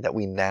history that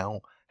we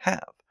now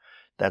have.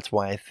 That's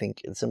why I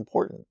think it's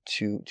important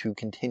to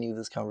continue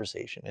this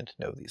conversation and to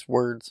know these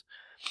words.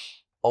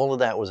 All of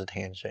that was a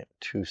tangent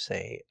to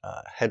say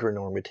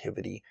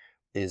heteronormativity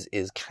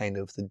is kind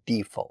of the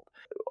default.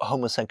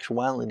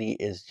 Homosexuality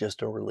is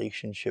just a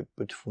relationship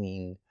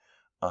between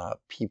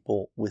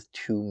people with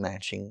two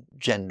matching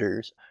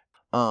genders.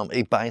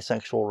 A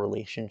bisexual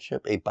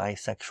relationship, a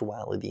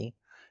bisexuality,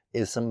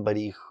 is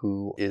somebody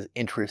who is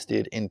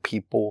interested in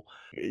people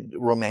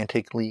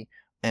romantically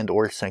and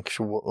or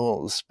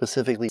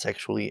specifically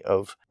sexually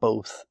of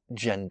both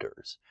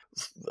genders.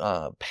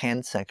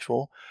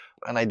 Pansexual,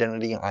 an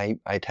identity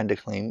I tend to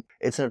claim,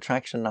 it's an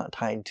attraction not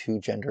tied to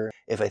gender.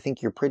 If I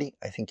think you're pretty,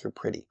 I think you're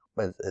pretty.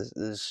 But this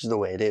is the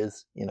way it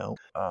is, you know.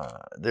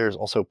 There's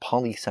also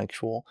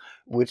polysexual,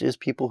 which is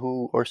people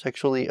who are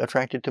sexually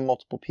attracted to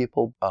multiple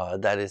people.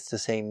 That is to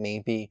say,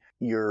 maybe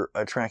you're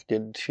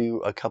attracted to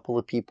a couple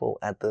of people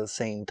at the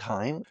same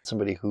time.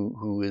 Somebody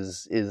who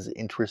is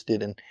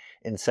interested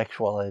in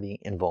sexuality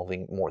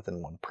involving more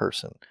than one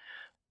person.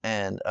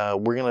 And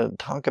we're going to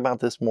talk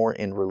about this more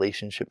in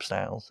relationship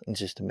styles in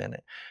just a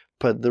minute.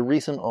 But the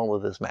reason all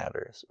of this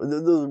matters,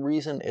 the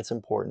reason it's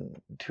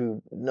important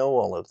to know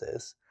all of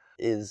this,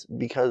 is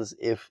because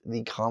if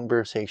the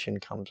conversation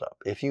comes up,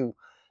 if you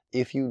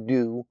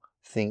do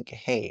think,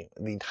 hey,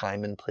 the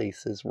time and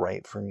place is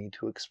right for me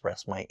to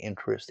express my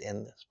interest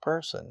in this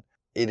person,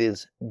 it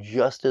is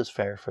just as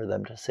fair for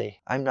them to say,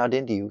 I'm not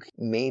into you.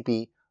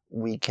 Maybe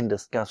we can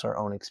discuss our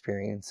own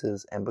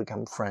experiences and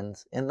become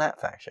friends in that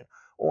fashion.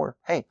 Or,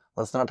 hey,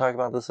 let's not talk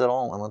about this at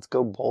all and let's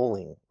go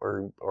bowling.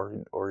 Or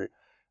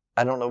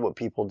I don't know what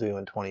people do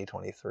in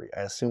 2023.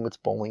 I assume it's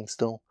bowling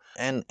still.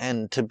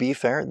 And to be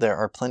fair, there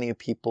are plenty of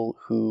people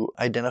who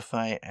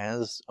identify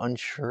as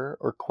unsure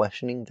or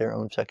questioning their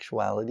own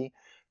sexuality.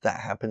 That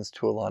happens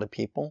to a lot of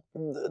people.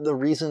 The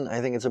reason I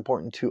think it's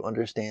important to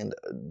understand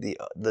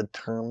the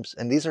terms,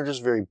 and these are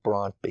just very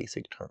broad,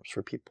 basic terms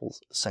for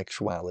people's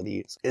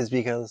sexualities, is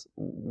because,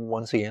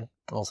 once again,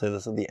 I'll say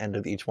this at the end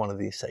of each one of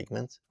these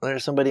segments,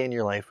 there's somebody in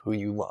your life who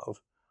you love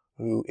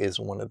who is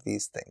one of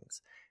these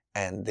things,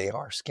 and they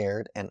are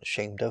scared and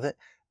ashamed of it,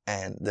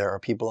 and there are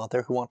people out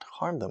there who want to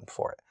harm them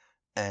for it.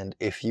 And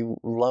if you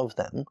love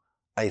them,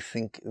 I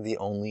think the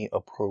only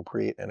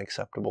appropriate and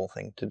acceptable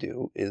thing to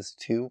do is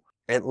to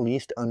at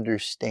least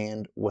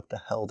understand what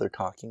the hell they're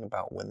talking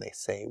about when they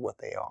say what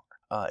they are.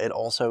 It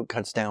also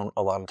cuts down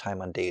a lot of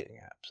time on dating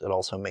apps. It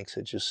also makes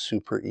it just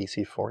super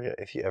easy for you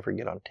if you ever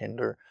get on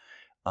Tinder.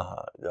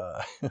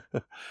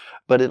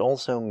 But it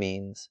also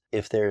means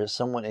if there's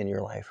someone in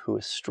your life who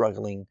is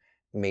struggling,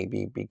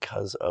 maybe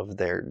because of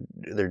their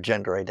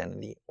gender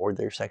identity or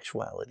their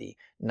sexuality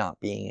not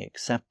being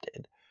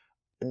accepted,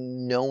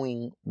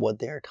 knowing what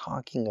they're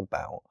talking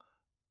about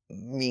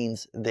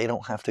means they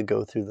don't have to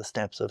go through the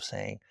steps of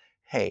saying,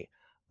 hey,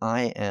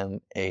 I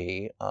am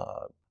a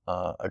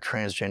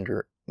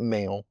transgender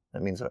male.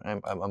 That means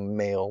I'm a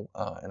male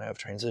and I've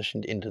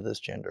transitioned into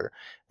this gender,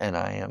 and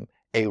I am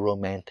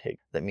aromantic.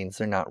 That means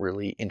they're not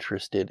really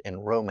interested in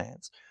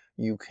romance.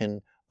 You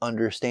can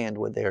understand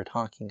what they are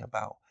talking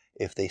about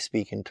if they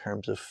speak in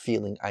terms of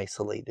feeling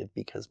isolated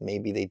because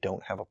maybe they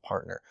don't have a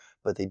partner,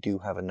 but they do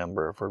have a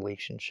number of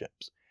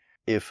relationships.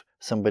 If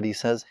somebody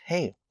says,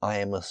 hey, I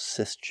am a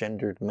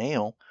cisgendered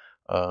male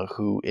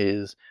who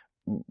is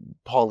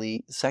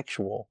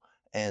polysexual,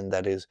 and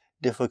that is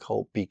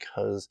difficult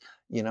because,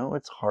 you know,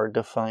 it's hard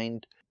to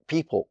find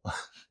people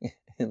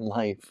in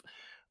life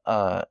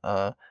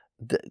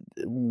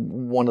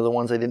One of the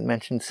ones I didn't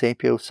mention,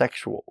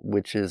 sapiosexual,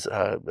 which is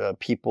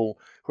people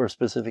who are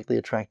specifically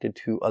attracted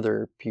to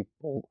other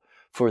people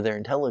for their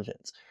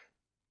intelligence.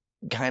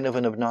 Kind of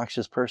an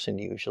obnoxious person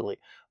usually,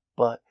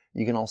 but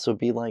you can also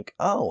be like,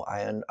 oh,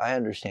 I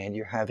understand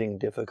you're having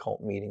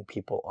difficult meeting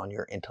people on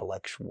your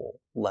intellectual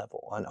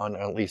level, on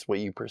at least what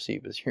you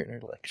perceive as your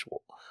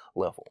intellectual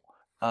level.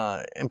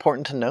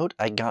 Important to note,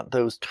 I got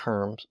those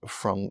terms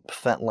from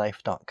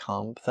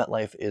FetLife.com.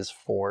 FetLife is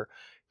for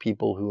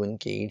people who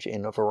engage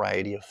in a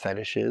variety of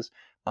fetishes,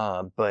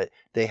 but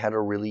they had a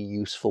really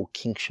useful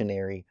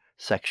Kinctionary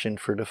section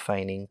for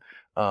defining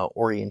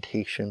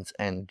orientations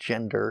and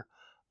gender,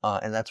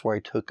 and that's where I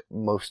took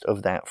most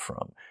of that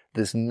from.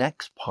 This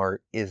next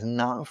part is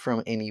not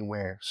from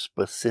anywhere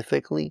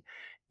specifically.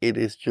 It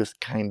is just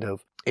it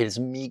is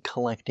me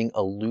collecting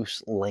a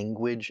loose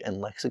language and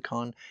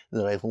lexicon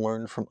that I've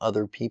learned from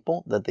other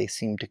people that they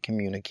seem to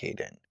communicate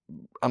in.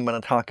 I'm going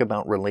to talk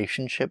about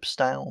relationship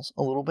styles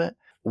a little bit.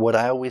 What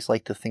I always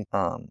like to think,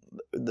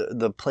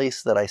 the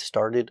place that I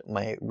started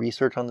my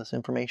research on this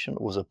information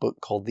was a book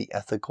called The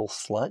Ethical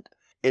Slut.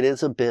 It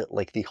is a bit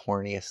like the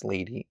horniest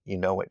lady you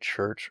know at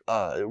church.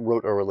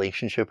 Wrote a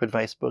relationship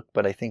advice book,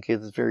 but I think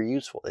it's very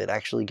useful. It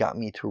actually got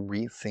me to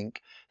rethink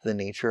the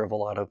nature of a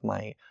lot of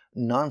my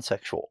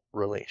non-sexual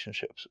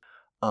relationships.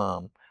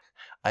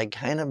 I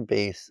kind of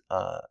base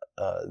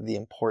the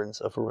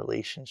importance of a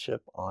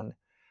relationship on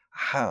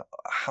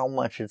how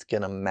much it's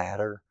gonna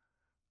matter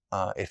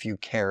if you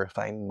care if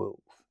I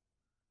move.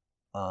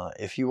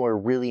 If you are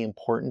really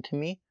important to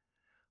me,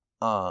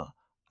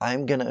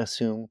 I'm gonna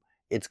assume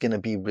it's going to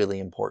be really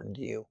important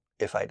to you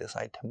if I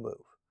decide to move.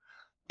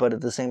 But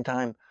at the same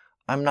time,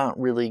 I'm not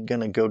really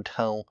going to go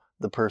tell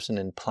the person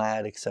in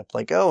plaid except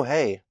like, oh,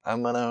 hey,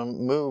 I'm going to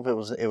move. It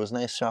was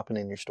nice shopping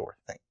in your store.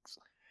 Thanks.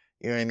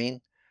 You know what I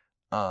mean?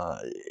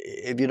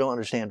 If you don't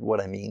understand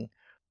what I mean,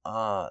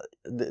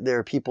 there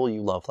are people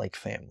you love like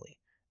family,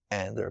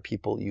 and there are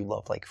people you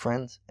love like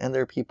friends, and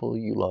there are people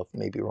you love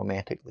maybe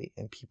romantically,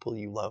 and people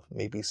you love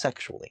maybe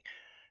sexually.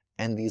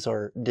 And these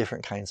are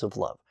different kinds of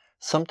love.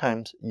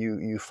 Sometimes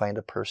you find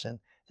a person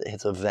that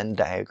hits a Venn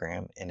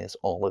diagram and is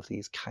all of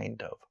these kind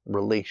of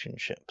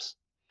relationships.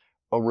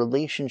 A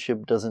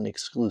relationship doesn't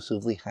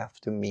exclusively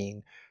have to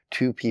mean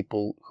two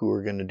people who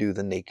are going to do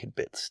the naked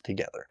bits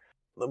together.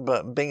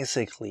 But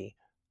basically,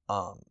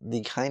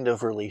 the kind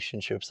of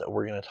relationships that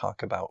we're going to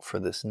talk about for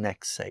this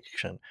next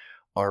section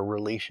are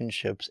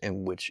relationships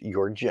in which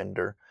your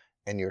gender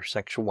and your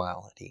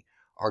sexuality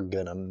are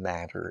going to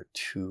matter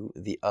to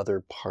the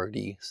other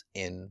parties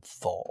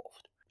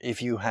involved. If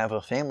you have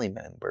a family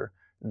member,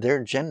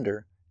 their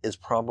gender is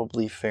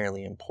probably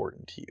fairly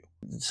important to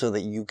you so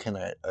that you can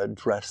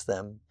address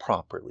them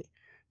properly.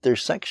 Their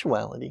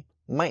sexuality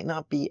might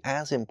not be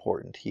as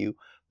important to you,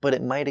 but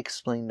it might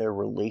explain their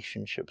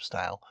relationship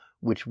style,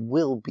 which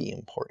will be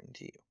important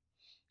to you.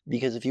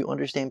 Because if you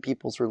understand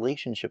people's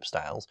relationship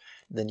styles,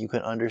 then you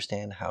can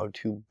understand how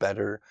to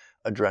better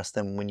address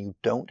them when you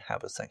don't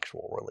have a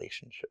sexual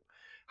relationship,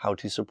 how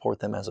to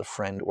support them as a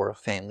friend or a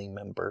family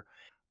member.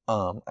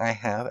 I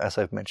have, as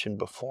I've mentioned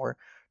before,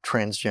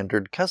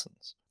 transgendered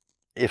cousins.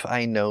 If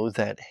I know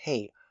that,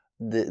 hey,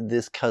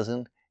 this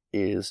cousin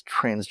is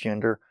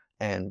transgender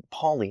and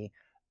poly,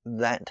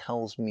 that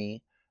tells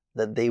me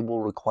that they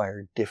will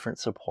require different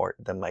support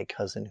than my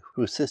cousin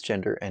who's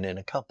cisgender and in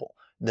a couple.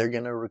 They're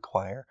going to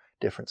require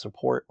different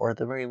support, or at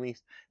the very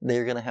least,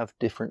 they're going to have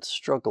different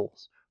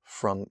struggles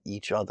from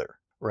each other,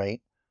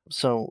 right?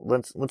 So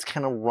let's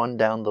kind of run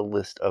down the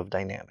list of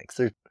dynamics.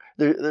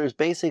 There's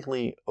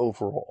basically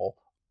overall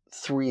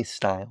 3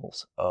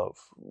 styles of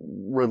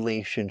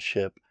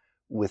relationship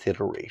with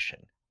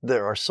iteration.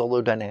 There are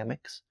solo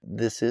dynamics.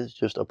 This is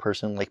just a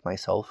person like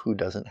myself who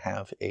doesn't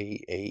have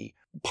a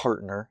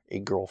partner, a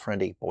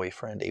girlfriend, a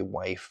boyfriend, a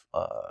wife,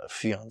 a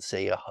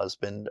fiance, a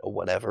husband, or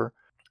whatever.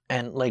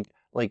 And like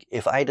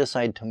if I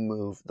decide to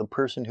move, the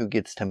person who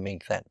gets to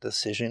make that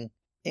decision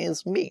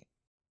is me.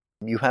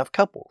 You have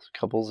couples.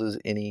 Couples is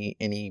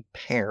any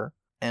pair.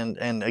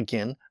 And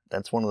again,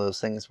 that's one of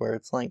those things where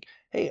it's like,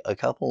 hey, a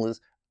couple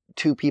is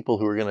 2 people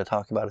who are going to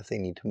talk about if they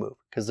need to move,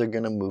 because they're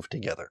going to move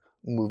together.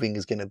 Moving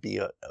is going to be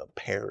a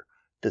pair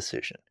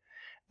decision.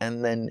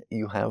 And then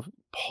you have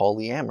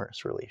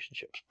polyamorous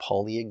relationships.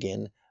 Poly,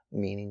 again,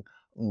 meaning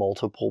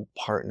multiple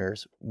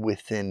partners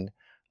within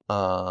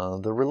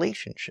the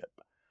relationship.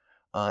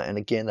 And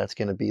again, that's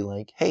going to be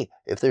like, hey,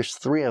 if there's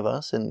 3 of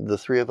us and the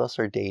 3 of us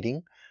are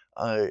dating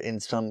in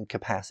some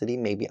capacity,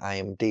 maybe I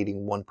am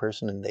dating one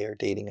person and they are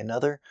dating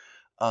another,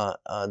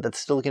 that's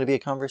still going to be a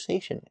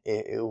conversation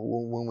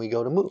when we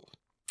go to move.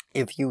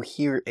 If you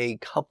hear a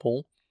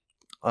couple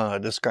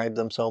describe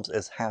themselves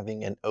as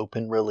having an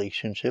open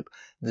relationship,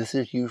 this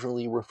is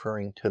usually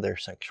referring to their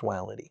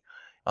sexuality.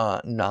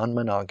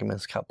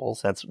 Non-monogamous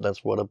couples,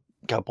 that's what a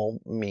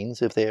couple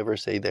means. If they ever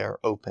say they're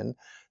open,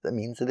 that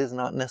means it is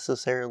not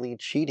necessarily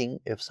cheating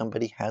if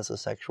somebody has a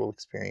sexual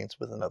experience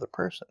with another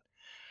person.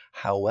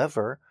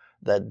 However,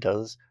 that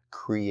does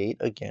create,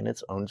 again,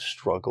 its own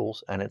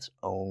struggles and its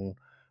own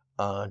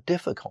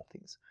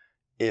difficulties.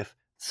 If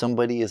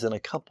somebody is in a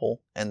couple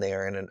and they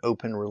are in an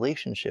open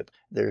relationship,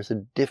 there's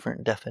a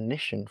different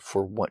definition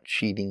for what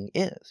cheating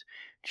is.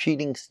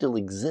 Cheating still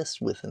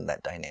exists within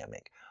that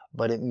dynamic,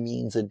 but it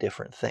means a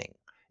different thing.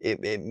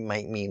 It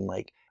might mean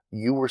like,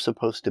 you were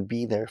supposed to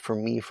be there for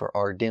me for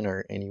our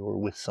dinner and you were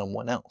with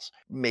someone else.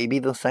 Maybe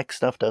the sex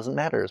stuff doesn't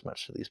matter as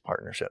much to these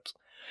partnerships.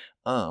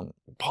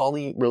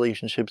 Poly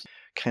relationships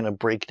kind of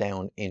break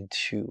down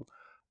into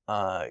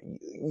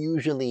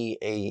usually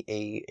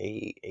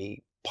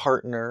a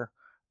partner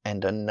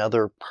and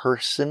another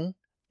person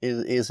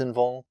is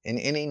involved, and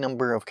any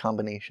number of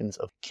combinations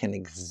of can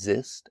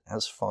exist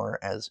as far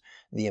as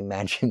the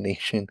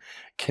imagination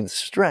can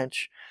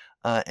stretch.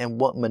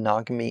 And what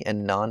monogamy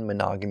and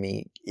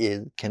non-monogamy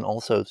can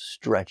also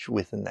stretch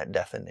within that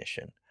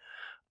definition.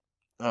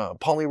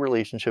 Poly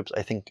relationships,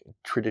 I think,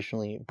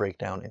 traditionally break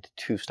down into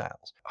two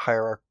styles: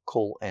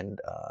 hierarchical and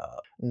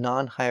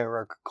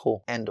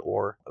non-hierarchical, and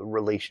or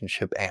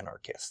relationship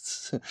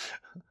anarchists.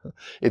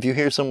 If you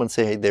hear someone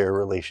say they're a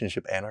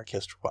relationship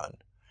anarchist, run.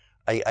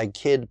 I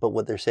kid, but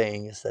what they're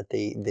saying is that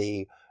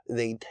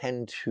they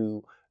tend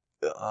to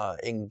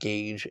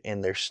engage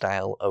in their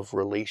style of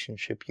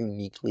relationship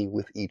uniquely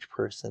with each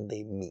person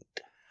they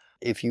meet.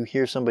 If you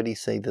hear somebody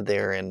say that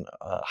they're in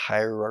a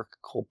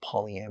hierarchical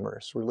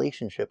polyamorous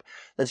relationship,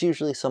 that's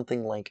usually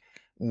something like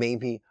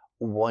maybe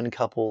one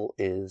couple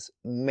is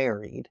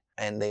married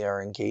and they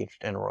are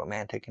engaged in a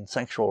romantic and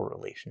sexual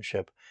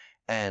relationship,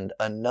 and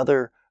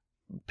another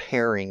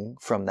pairing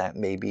from that,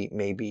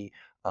 maybe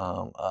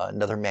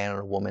another man and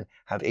a woman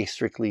have a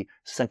strictly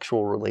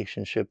sexual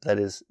relationship that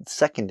is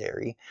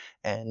secondary,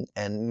 and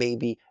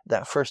maybe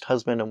that first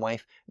husband and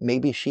wife,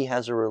 maybe she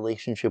has a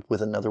relationship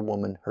with another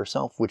woman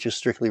herself, which is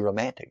strictly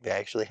romantic. They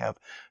actually have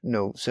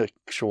no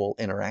sexual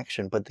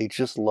interaction, but they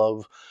just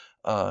love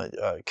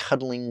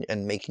cuddling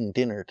and making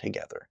dinner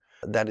together.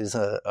 That is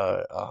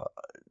a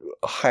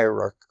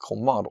hierarchical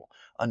model.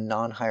 A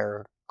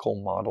non-hierarchical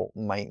model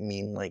might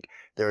mean like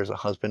there's a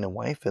husband and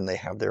wife and they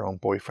have their own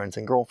boyfriends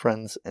and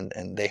girlfriends,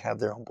 and they have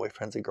their own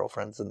boyfriends and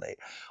girlfriends, and they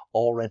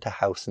all rent a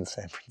house in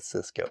San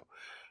Francisco.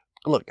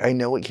 Look, I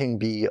know it can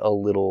be a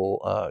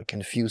little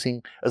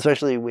confusing,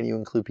 especially when you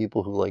include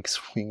people who like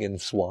swing and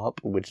swap,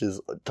 which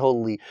is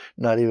totally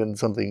not even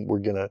something we're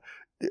gonna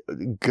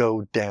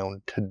go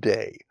down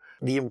today.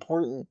 The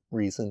important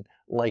reason,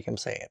 like I'm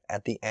saying,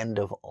 at the end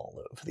of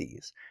all of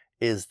these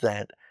is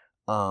that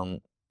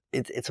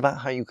it's about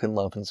how you can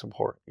love and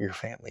support your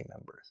family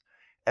members.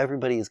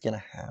 Everybody is going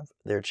to have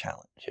their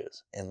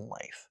challenges in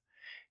life.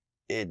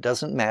 It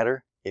doesn't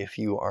matter if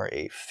you are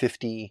a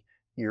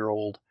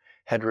 50-year-old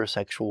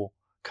heterosexual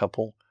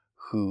couple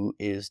who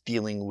is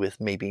dealing with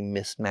maybe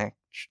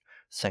mismatched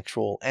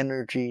sexual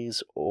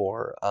energies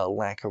or a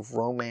lack of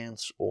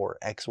romance or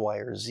X, Y,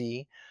 or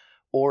Z,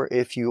 or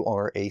if you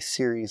are a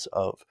series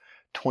of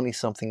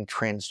 20-something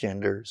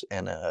transgenders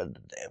and a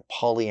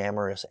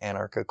polyamorous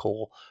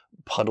anarchical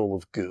puddle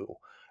of goo.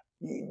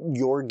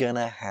 You're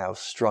gonna have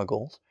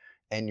struggles,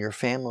 and your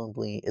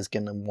family is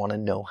gonna want to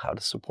know how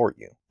to support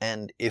you.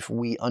 And if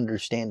we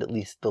understand at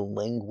least the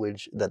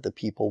language that the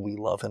people we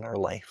love in our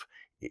life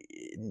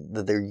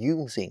that they're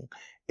using,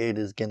 it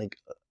is gonna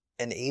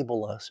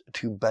enable us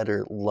to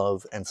better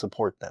love and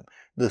support them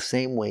the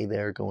same way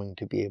they're going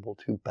to be able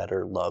to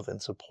better love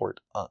and support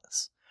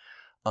us.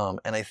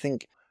 And I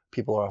think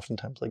people are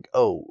oftentimes like,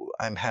 oh,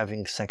 I'm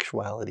having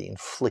sexuality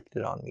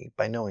inflicted on me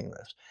by knowing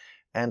this.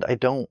 And I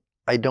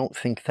don't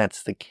think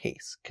that's the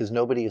case, because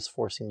nobody is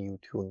forcing you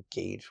to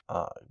engage.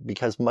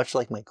 Because much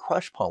like my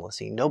crush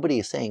policy, nobody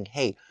is saying,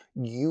 hey,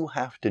 you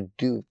have to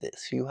do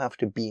this. You have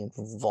to be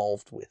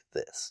involved with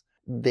this.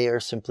 They are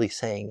simply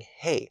saying,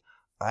 hey,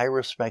 I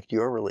respect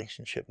your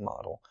relationship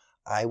model.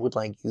 I would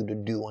like you to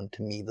do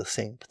unto me the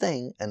same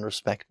thing and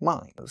respect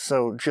mine.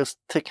 So just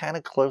to kind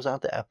of close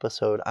out the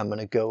episode, I'm going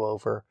to go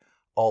over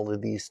all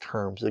of these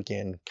terms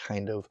again,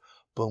 kind of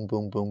boom,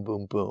 boom, boom,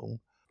 boom, boom.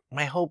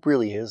 My hope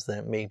really is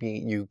that maybe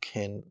you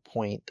can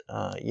point,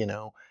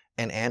 an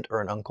aunt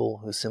or an uncle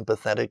who's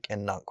sympathetic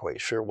and not quite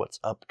sure what's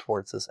up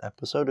towards this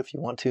episode. If you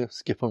want to,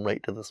 skip them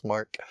right to this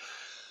mark.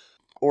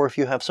 Or if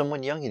you have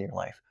someone young in your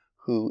life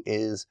who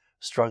is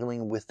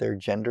struggling with their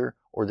gender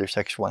or their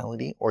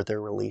sexuality or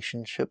their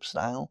relationship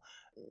style,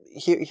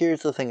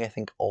 here's the thing I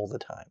think all the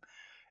time.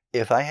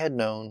 If I had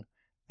known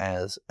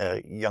as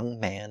a young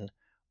man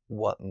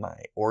what my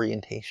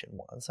orientation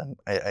was,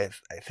 I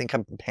think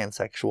I'm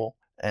pansexual,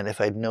 and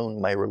if I'd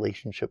known my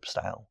relationship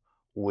style,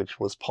 which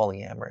was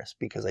polyamorous,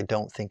 because I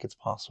don't think it's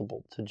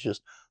possible to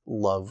just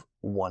love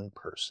one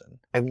person.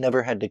 I've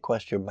never had to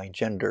question my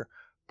gender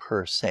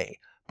per se,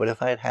 but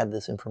if I had had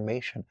this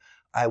information,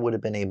 I would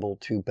have been able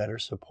to better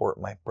support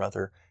my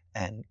brother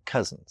and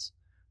cousins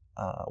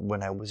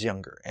when I was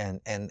younger,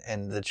 and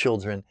the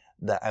children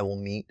that I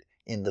will meet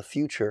in the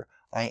future,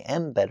 I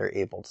am better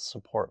able to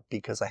support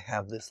because I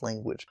have this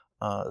language.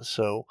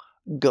 So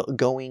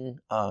going,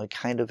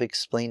 kind of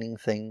explaining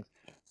things.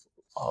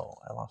 Oh,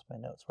 I lost my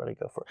notes. Where'd I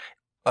go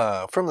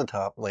for? From the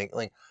top,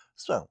 like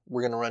So,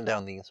 we're going to run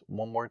down these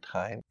one more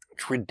time.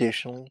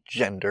 Traditionally,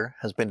 gender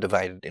has been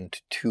divided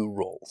into two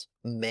roles,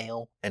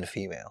 male and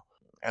female.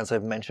 As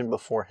I've mentioned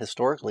before,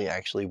 historically,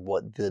 actually,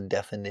 what the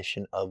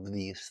definition of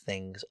these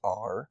things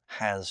are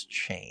has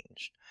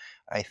changed.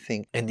 I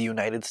think in the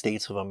United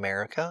States of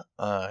America,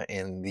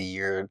 in the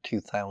year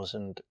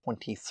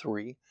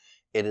 2023,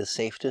 it is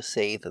safe to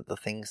say that the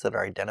things that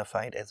are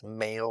identified as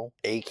male,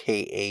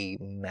 aka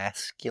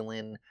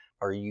masculine,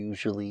 are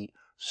usually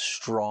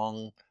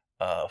strong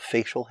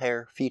facial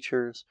hair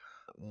features,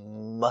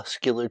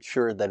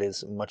 musculature that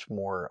is much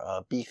more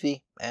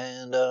beefy,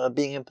 and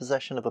being in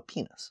possession of a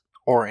penis,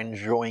 or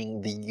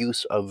enjoying the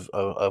use of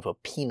a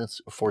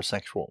penis for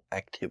sexual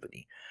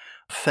activity.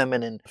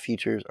 Feminine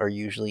features are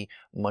usually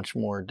much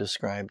more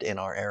described in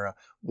our era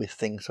with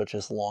things such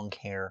as long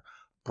hair,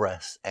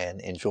 breasts,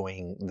 and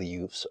enjoying the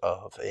use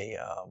of a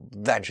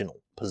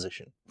vaginal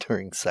position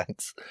during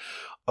sex.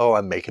 Oh,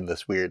 I'm making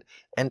this weird.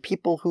 And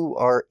people who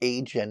are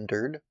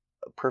agendered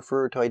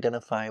prefer to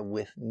identify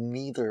with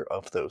neither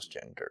of those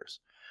genders,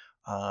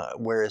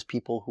 whereas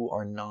people who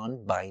are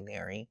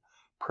non-binary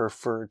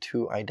prefer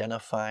to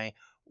identify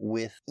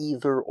with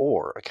either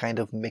or, a kind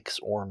of mix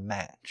or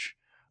match.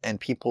 And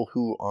people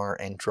who are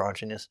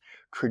androgynous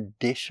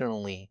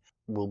traditionally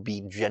will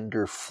be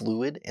gender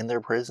fluid in their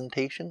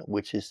presentation,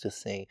 which is to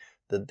say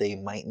that they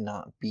might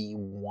not be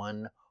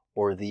one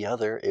or the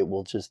other. It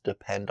will just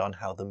depend on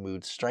how the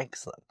mood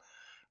strikes them.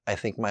 I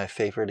think my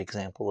favorite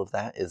example of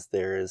that is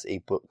there is a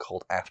book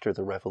called After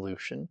the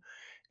Revolution,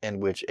 in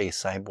which a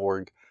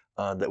cyborg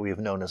that we have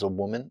known as a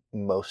woman,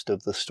 most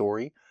of the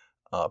story,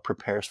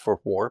 prepares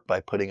for war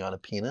by putting on a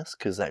penis,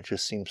 because that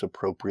just seems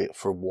appropriate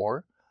for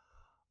war.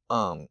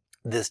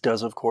 This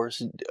does, of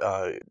course,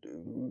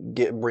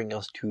 bring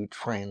us to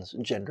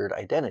transgendered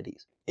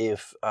identities.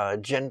 If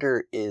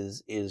gender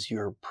is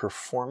your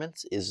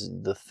performance, is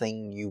the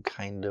thing you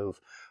kind of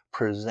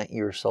present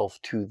yourself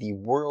to the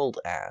world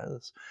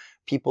as,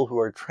 people who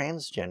are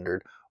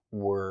transgendered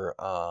were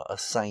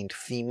assigned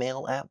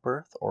female at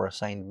birth or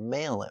assigned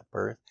male at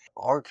birth,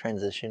 are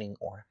transitioning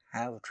or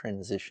have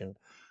transitioned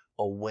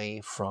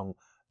away from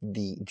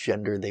the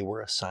gender they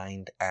were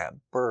assigned at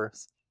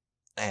birth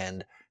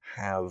and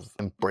have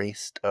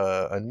embraced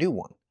a new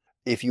one.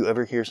 If you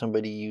ever hear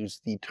somebody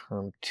use the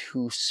term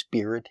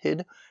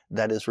two-spirited,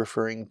 that is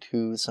referring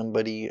to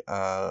somebody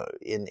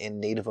in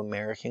Native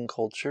American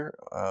culture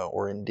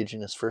or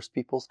indigenous First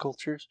Peoples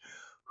cultures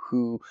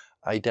who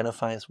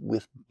identifies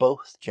with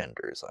both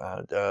genders.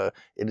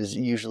 It is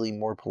usually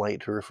more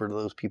polite to refer to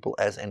those people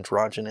as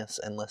androgynous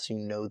unless you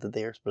know that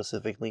they are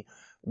specifically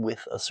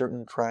with a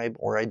certain tribe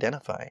or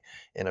identify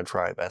in a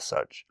tribe as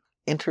such.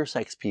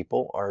 Intersex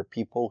people are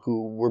people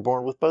who were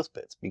born with both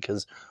bits,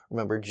 because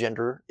remember,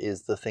 gender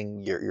is the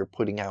thing you're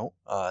putting out.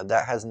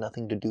 That has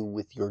nothing to do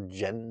with your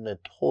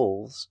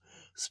genitals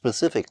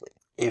specifically.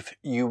 If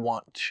you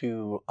want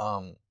to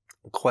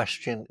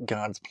question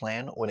God's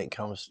plan when it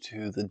comes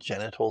to the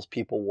genitals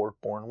people were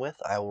born with,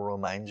 I will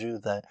remind you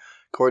that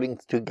according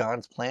to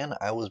God's plan,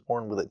 I was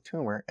born with a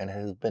tumor and it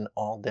has been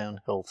all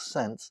downhill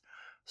since.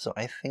 So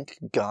I think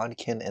God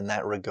can, in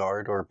that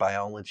regard, or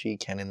biology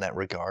can, in that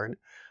regard,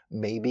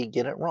 maybe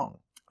get it wrong.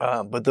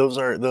 But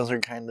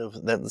that's kind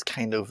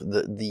of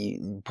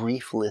the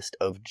brief list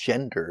of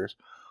genders.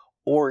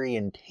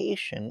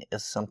 Orientation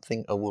is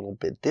something a little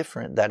bit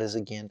different. That is,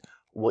 again,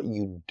 what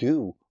you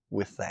do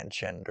with that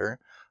gender.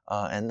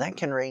 And that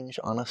can range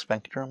on a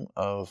spectrum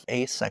of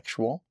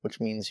asexual, which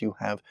means you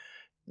have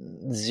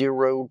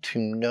zero to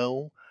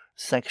no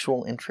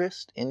sexual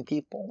interest in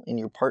people, in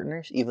your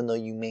partners, even though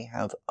you may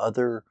have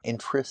other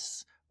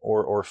interests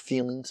or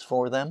feelings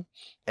for them.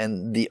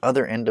 And the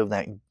other end of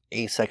that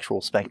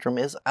asexual spectrum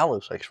is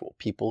allosexual,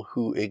 people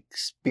who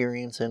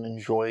experience and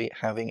enjoy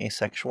having a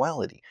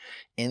sexuality.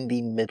 In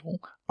the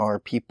middle are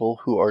people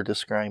who are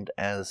described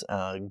as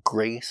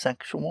gray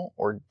sexual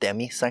or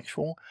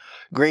demisexual.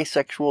 Gray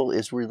sexual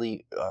is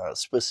really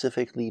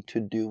specifically to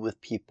do with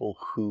people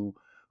who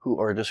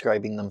are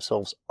describing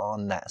themselves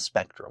on that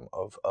spectrum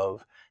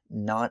of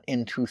not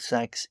into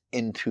sex,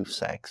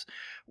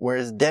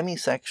 whereas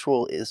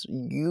demisexual is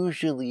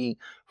usually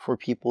for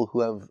people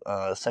who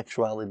have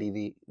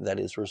sexuality that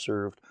is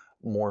reserved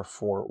more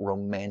for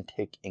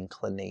romantic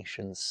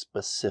inclinations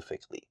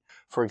specifically.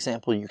 For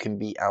example, you can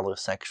be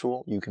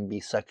allosexual, you can be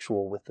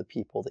sexual with the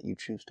people that you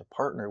choose to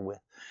partner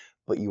with,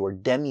 but you are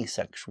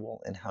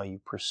demisexual in how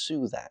you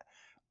pursue that,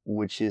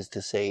 which is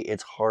to say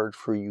it's hard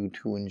for you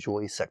to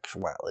enjoy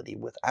sexuality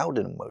without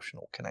an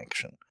emotional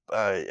connection.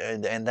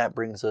 And that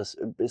brings us,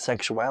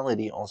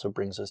 sexuality also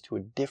brings us to a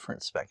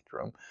different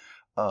spectrum,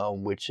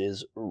 which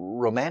is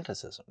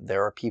romanticism.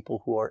 There are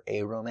people who are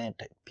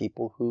aromantic,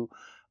 people who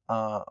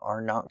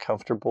are not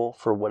comfortable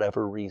for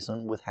whatever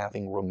reason with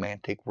having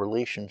romantic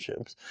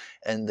relationships,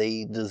 and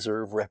they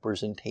deserve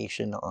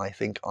representation, I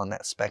think, on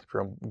that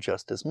spectrum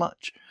just as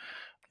much.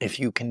 If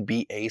you can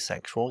be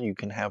asexual, you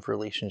can have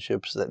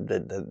relationships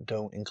that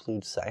don't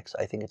include sex.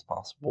 I think it's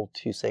possible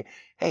to say,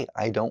 hey,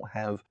 I don't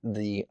have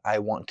I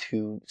want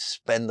to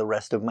spend the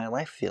rest of my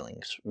life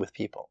feelings with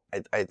people.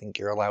 I think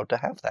you're allowed to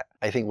have that.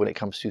 I think when it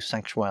comes to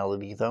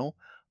sexuality, though,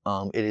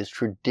 it is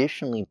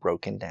traditionally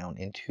broken down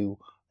into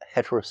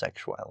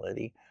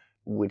heterosexuality,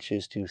 which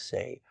is to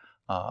say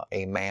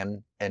a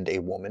man and a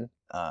woman,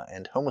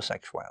 and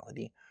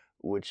homosexuality,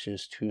 which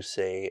is to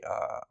say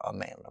a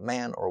man and a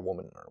man, or a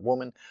woman and a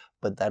woman,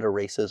 but that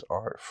erases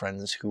our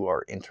friends who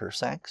are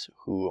intersex,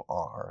 who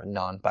are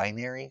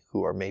non-binary,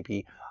 who are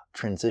maybe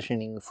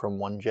transitioning from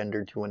one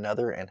gender to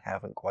another and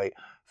haven't quite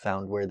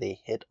found where they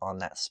hit on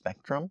that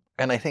spectrum.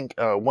 And I think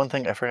one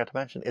thing I forgot to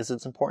mention is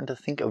it's important to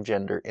think of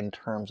gender in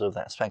terms of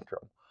that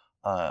spectrum.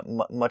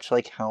 Much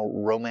like how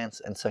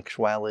romance and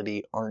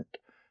sexuality aren't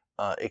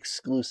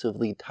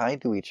exclusively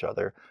tied to each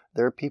other,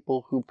 there are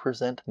people who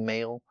present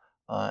male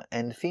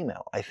and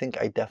female. I think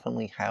I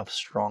definitely have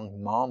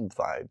strong mom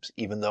vibes,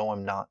 even though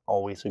I'm not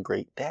always a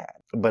great dad.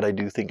 But I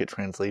do think it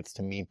translates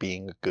to me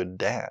being a good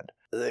dad.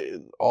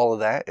 All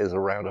of that is a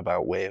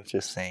roundabout way of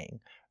just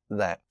saying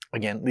that,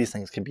 again, these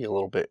things can be a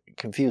little bit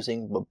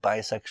confusing, but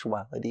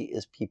bisexuality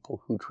is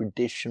people who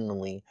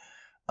traditionally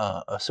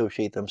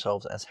associate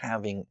themselves as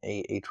having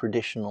a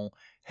traditional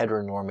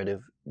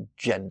heteronormative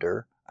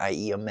gender,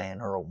 i.e. a man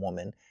or a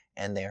woman,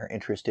 and they are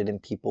interested in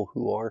people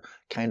who are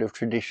kind of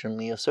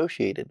traditionally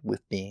associated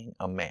with being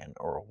a man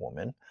or a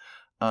woman.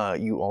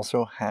 You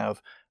also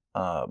have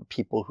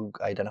people who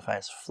identify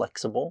as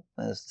flexible,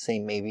 as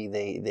saying maybe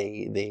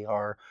they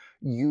are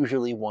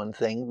usually one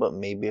thing, but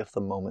maybe if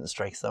the moment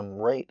strikes them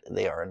right,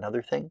 they are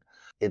another thing.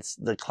 It's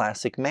the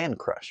classic man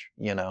crush,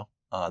 you know?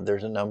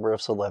 There's a number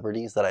of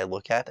celebrities that I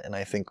look at and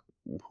I think,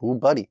 who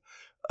buddy?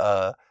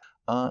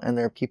 And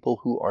there are people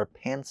who are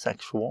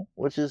pansexual,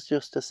 which is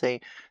just to say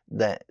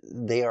that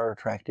they are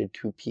attracted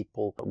to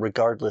people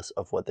regardless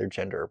of what their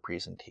gender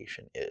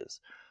presentation is.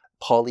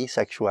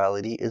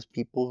 Polysexuality is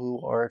people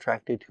who are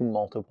attracted to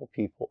multiple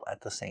people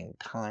at the same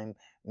time.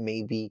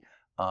 Maybe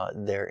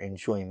their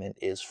enjoyment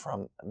is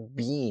from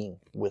being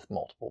with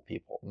multiple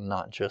people,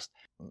 not just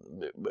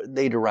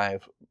they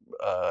derive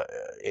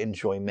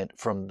enjoyment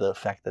from the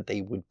fact that they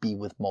would be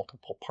with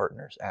multiple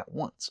partners at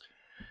once.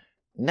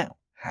 Now,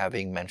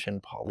 having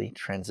mentioned poly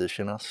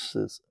transitions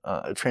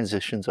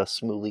us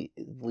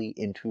smoothly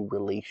into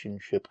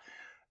relationship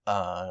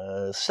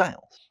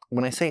styles.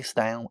 When I say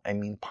style, I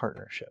mean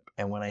partnership.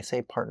 And when I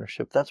say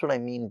partnership, that's what I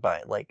mean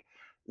by, like,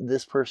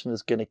 this person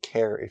is going to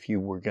care if you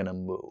were going to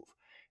move.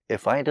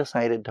 If I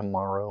decided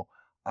tomorrow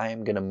I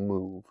am going to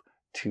move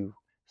to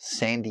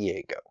San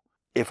Diego,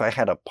 if I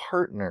had a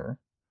partner,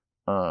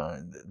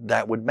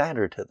 that would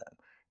matter to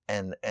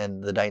them.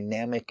 And the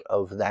dynamic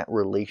of that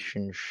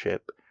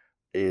relationship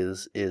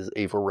is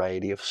a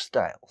variety of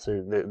styles.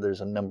 There's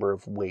a number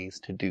of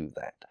ways to do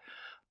that.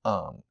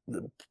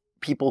 The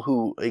people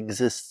who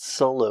exist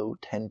solo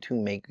tend to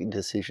make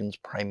decisions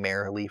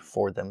primarily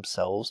for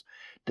themselves.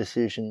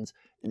 Decisions,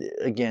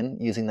 again,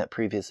 using that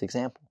previous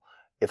example.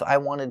 If I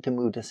wanted to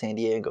move to San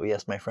Diego,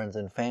 yes, my friends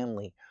and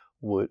family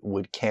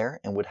would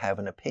care and would have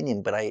an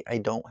opinion, but I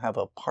don't have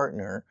a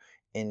partner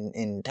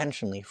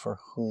intentionally for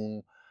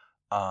whom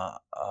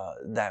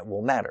that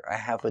will matter. I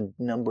have a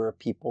number of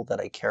people that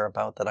I care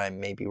about that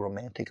I'm maybe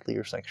romantically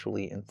or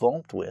sexually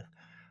involved with,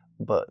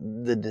 but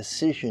the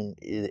decision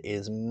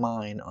is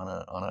mine on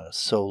a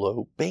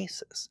solo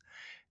basis.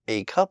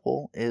 A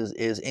couple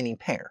is any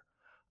pair.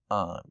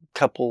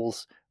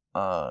 Couples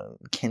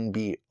can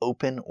be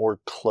open or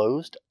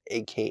closed,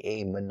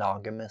 aka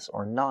monogamous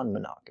or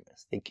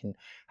non-monogamous. They can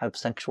have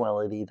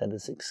sexuality that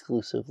is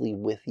exclusively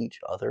with each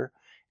other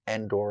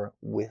and or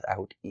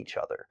without each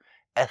other.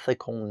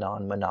 Ethical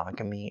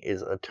non-monogamy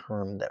is a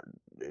term that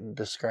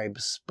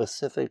describes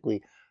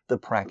specifically the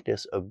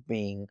practice of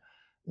being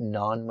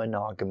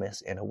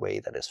non-monogamous in a way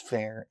that is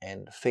fair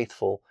and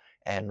faithful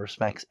and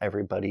respects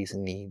everybody's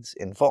needs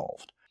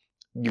involved.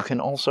 You can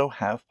also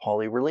have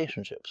poly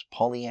relationships.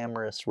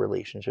 Polyamorous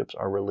relationships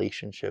are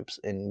relationships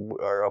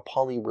or a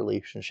poly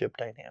relationship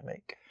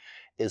dynamic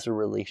is a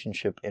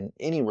relationship in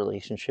any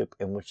relationship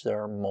in which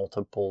there are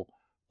multiple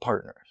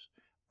partners,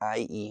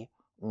 i.e.,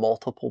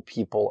 multiple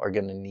people are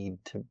going to need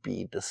to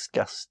be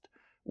discussed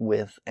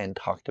with and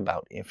talked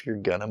about if you're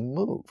gonna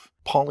move.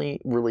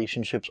 Poly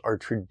relationships are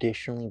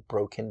traditionally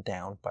broken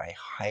down by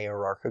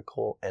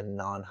hierarchical and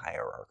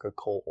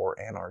non-hierarchical or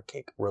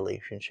anarchic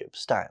relationship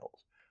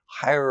styles.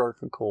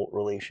 Hierarchical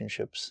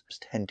relationships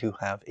tend to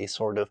have a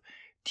sort of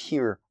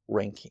tier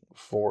ranking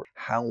for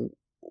how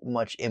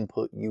much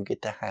input you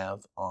get to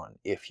have on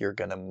if you're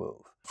gonna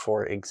move.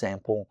 For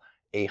example,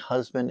 a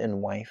husband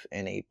and wife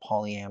in a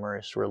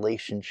polyamorous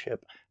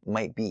relationship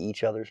might be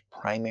each other's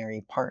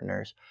primary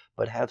partners,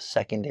 but have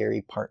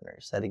secondary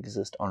partners that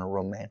exist on a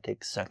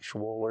romantic,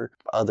 sexual, or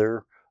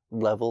other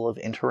level of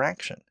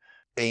interaction.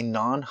 A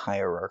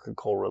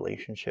non-hierarchical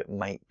relationship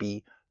might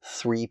be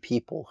 3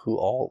 people who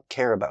all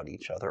care about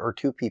each other, or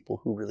 2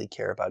 people who really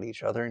care about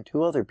each other, and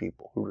 2 other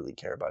people who really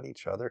care about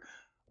each other,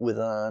 with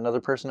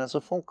another person as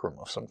a fulcrum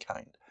of some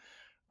kind.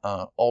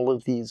 All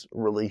of these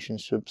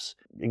relationships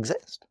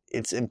exist.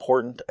 It's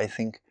important, I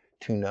think,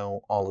 to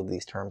know all of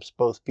these terms,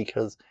 both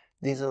because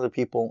these are the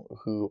people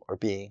who are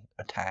being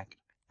attacked,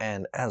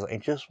 and as I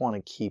just want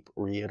to keep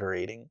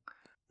reiterating,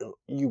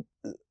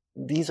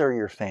 these are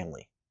your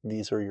family.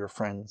 These are your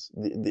friends.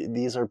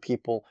 These are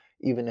people,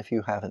 even if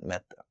you haven't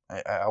met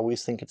them. I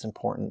always think it's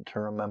important to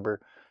remember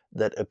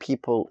that a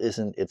people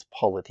isn't its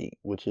polity,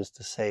 which is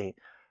to say,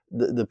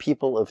 the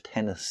people of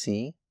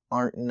Tennessee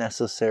aren't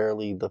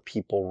necessarily the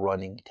people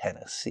running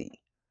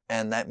Tennessee.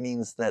 And that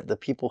means that the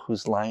people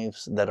whose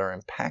lives that are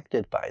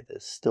impacted by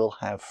this still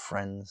have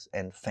friends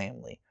and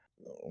family.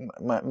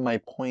 My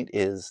point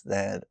is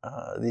that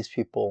these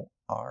people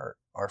are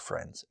our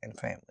friends and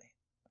family.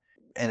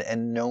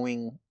 And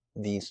knowing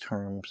these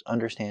terms,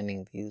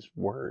 understanding these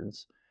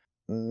words,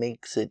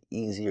 makes it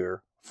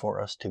easier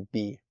for us to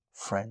be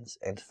friends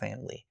and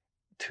family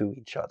to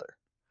each other.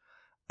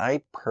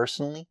 I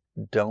personally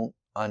don't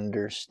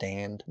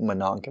understand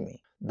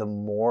monogamy. The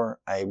more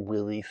I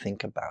really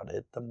think about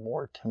it, the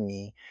more to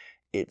me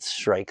it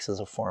strikes as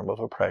a form of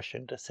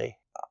oppression to say,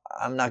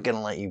 I'm not going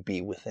to let you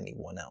be with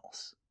anyone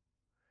else.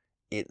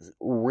 It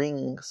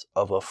rings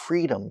of a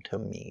freedom to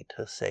me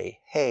to say,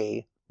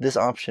 hey, this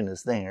option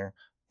is there,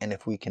 and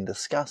if we can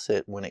discuss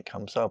it when it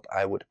comes up,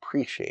 I would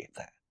appreciate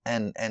that.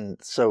 And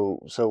so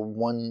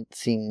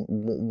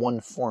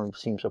one form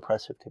seems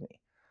oppressive to me.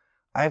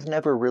 I've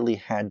never really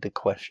had to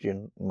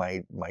question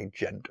my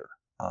gender.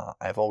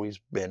 I've always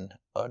been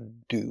a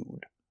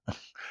dude,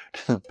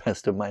 to the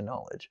best of my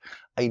knowledge.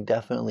 I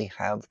definitely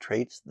have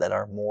traits that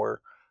are more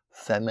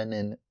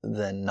feminine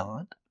than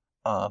not,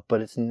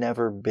 but it's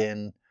never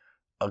been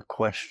a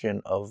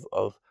question of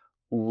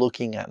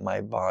looking at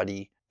my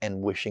body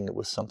and wishing it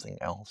was something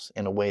else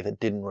in a way that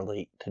didn't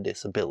relate to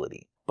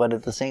disability. But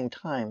at the same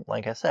time,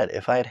 like I said,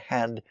 if I'd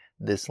had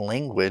this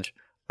language,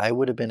 I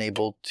would have been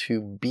able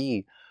to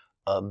be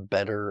a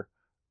better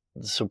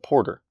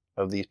supporter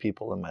of these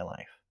people in my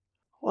life.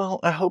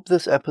 Well, I hope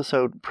this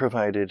episode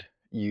provided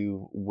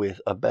you with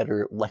a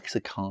better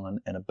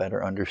lexicon and a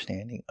better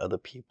understanding of the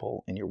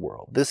people in your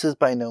world. This is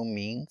by no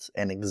means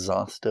an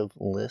exhaustive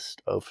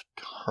list of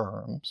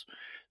terms.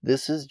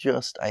 This is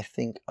just, I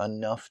think,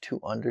 enough to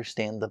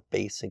understand the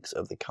basics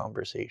of the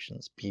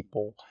conversations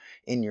people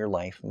in your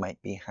life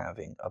might be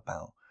having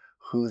about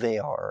who they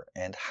are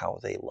and how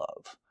they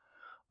love.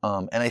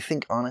 And I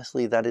think,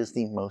 honestly, that is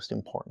the most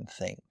important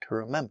thing to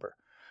remember.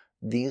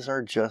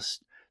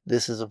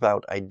 This is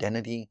about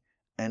identity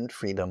and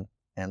freedom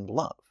and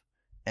love.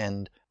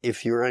 And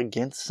if you're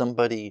against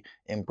somebody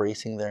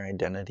embracing their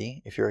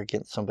identity, if you're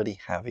against somebody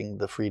having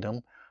the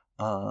freedom,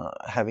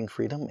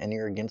 and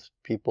you're against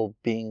people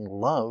being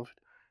loved,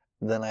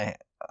 then I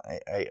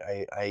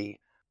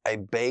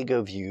beg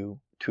of you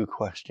to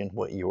question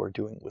what you're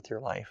doing with your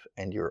life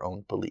and your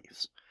own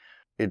beliefs.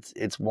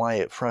 It's why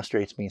it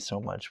frustrates me so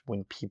much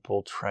when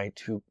people try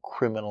to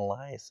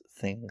criminalize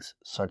things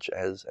such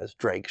as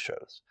drag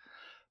shows.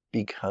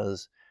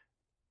 Because,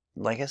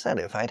 like I said,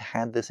 if I'd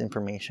had this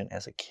information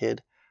as a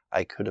kid,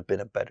 I could have been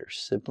a better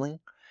sibling.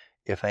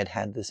 If I'd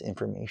had this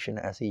information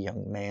as a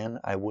young man,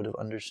 I would have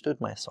understood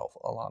myself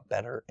a lot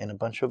better in a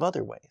bunch of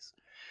other ways.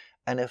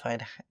 And if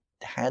I'd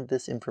had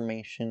this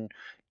information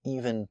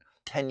even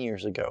 10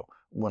 years ago,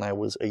 when I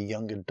was a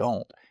young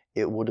adult,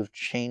 it would have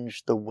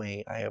changed the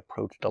way I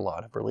approached a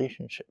lot of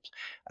relationships.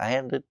 I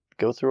had to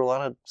go through a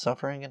lot of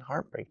suffering and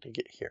heartbreak to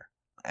get here.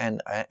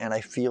 And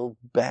I feel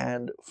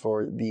bad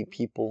for the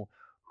people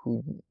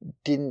who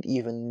didn't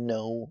even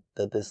know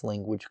that this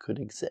language could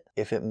exist.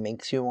 If it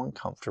makes you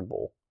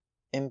uncomfortable,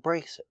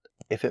 embrace it.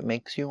 If it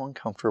makes you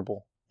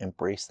uncomfortable,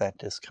 embrace that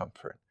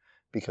discomfort.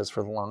 Because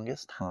for the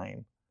longest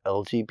time,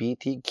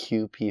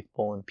 LGBTQ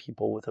people and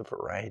people with a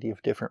variety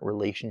of different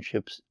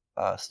relationships,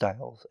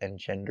 styles and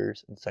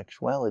genders and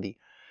sexuality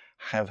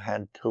have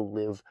had to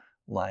live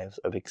lives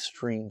of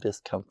extreme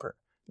discomfort,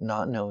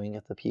 not knowing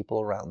if the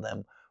people around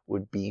them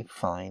would be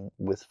fine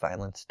with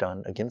violence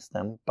done against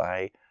them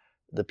by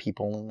the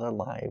people in their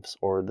lives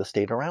or the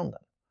state around them.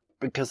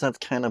 Because that's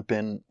kind of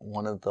been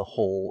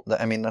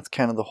that's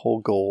kind of the whole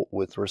goal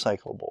with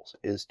Recyclables,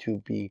 is to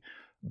be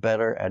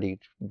better at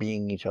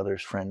being each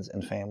other's friends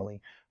and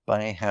family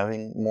by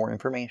having more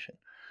information.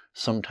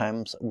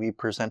 Sometimes we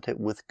present it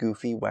with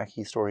goofy,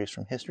 wacky stories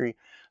from history.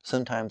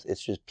 Sometimes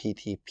it's just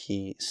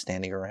PTP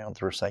standing around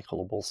the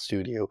Recyclables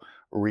studio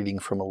reading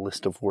from a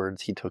list of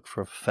words he took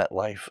from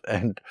FetLife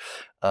and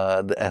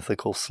The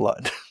Ethical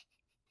Slut.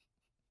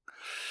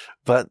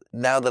 But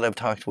now that I've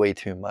talked way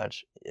too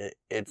much,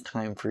 it's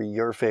time for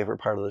your favorite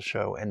part of the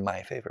show and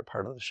my favorite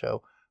part of the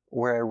show,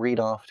 where I read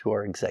off to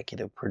our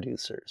executive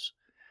producers.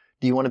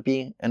 Do you want to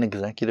be an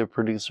executive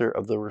producer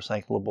of the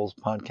Recyclables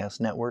Podcast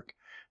Network?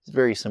 It's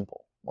very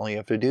simple. All you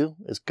have to do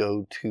is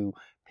go to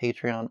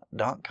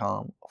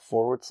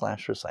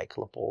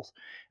patreon.com/recyclables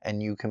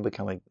and you can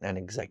become an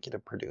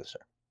executive producer.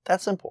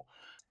 That's simple.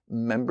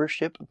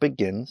 Membership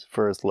begins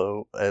for as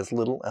little as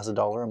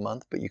 $1 a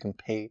month, but you can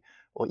pay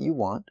what you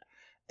want.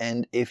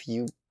 And if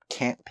you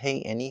can't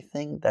pay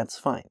anything, that's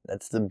fine.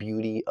 That's the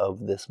beauty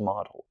of this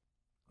model.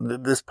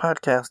 This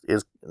podcast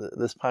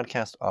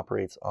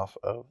operates off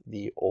of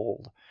the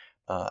old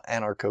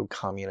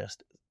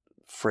anarcho-communist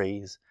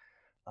phrase,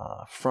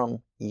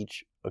 from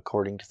each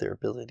according to their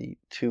ability,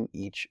 to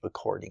each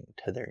according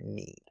to their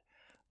need.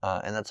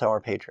 And that's how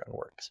our Patreon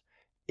works.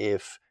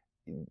 If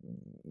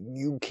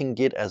you can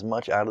get as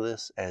much out of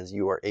this as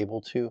you are able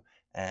to,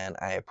 and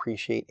I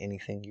appreciate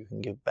anything you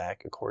can give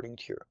back according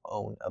to your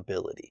own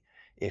ability.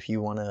 If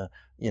you want to,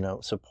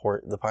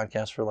 support the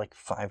podcast for like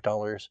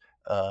 $5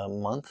 a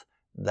month,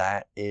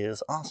 that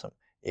is awesome.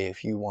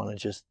 If you want to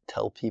just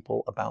tell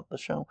people about the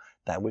show,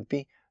 that would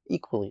be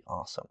equally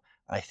awesome.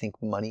 I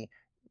think money,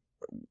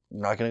 I'm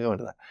not going to go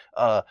into that.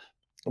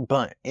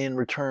 But in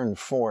return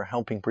for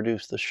helping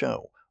produce the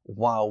show,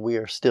 while we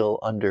are still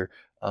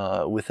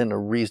within a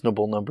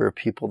reasonable number of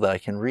people that I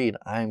can read,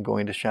 I'm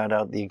going to shout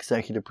out the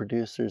executive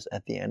producers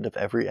at the end of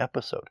every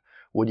episode.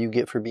 What do you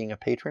get for being a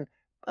patron?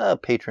 A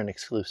patron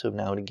exclusive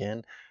now and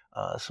again.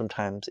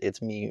 Sometimes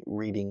it's me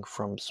reading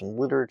from some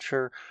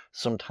literature.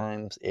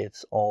 Sometimes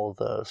it's all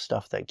the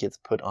stuff that gets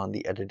put on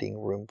the editing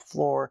room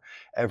floor.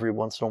 Every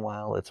once in a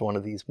while, it's one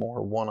of these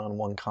more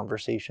one-on-one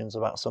conversations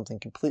about something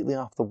completely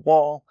off the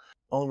wall.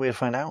 Only way to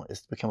find out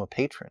is to become a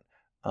patron.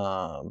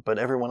 But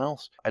everyone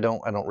else, I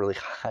don't really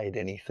hide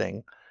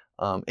anything.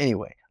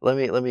 Anyway,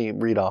 let me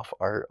read off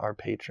our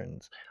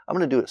patrons. I'm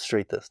gonna do it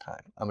straight this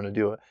time. I'm gonna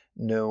do it.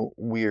 No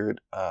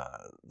weird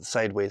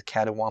sideways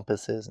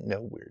catawampuses,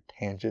 no weird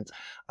tangents.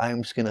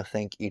 I'm just gonna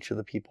thank each of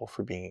the people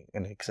for being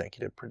an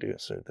executive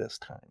producer this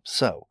time.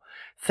 So,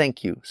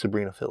 thank you,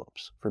 Sabrina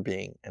Phillips, for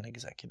being an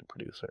executive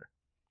producer.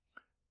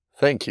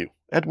 Thank you,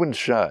 Edwin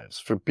Shives,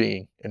 for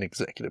being an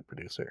executive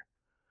producer.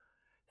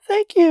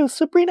 Thank you,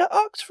 Sabrina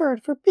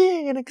Oxford, for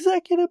being an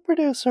executive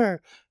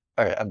producer.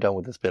 All right, I'm done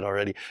with this bit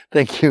already.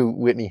 Thank you,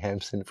 Whitney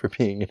Hampson, for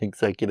being an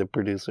executive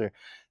producer.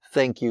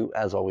 Thank you,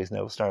 as always,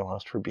 Nova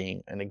Starlost, for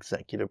being an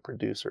executive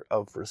producer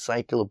of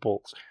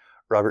Recyclables.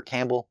 Robert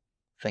Campbell,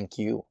 thank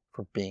you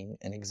for being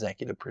an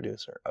executive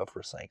producer of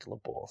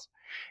Recyclables.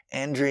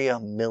 Andrea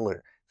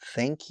Miller,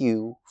 thank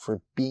you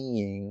for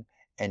being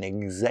an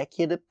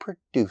executive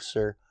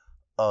producer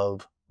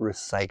of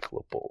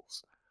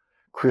Recyclables.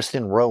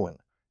 Kristen Rowan,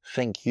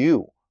 thank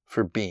you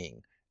for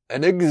being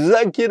an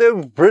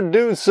executive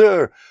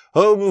producer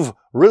of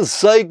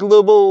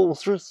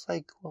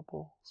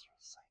Recyclables.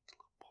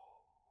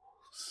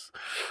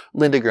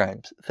 Linda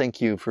Grimes,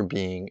 thank you for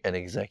being an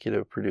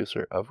executive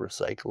producer of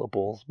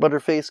Recyclables.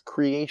 Butterface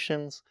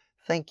Creations,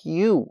 thank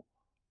you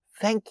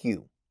for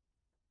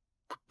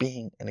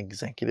being an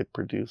executive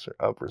producer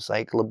of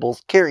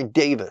Recyclables. Carrie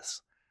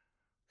Davis,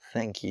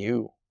 thank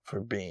you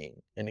for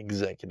being an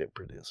executive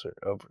producer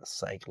of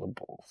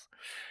Recyclables.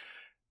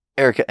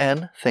 Erica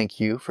N., thank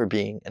you for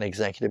being an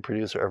executive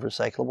producer of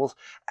Recyclables.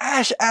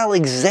 Ash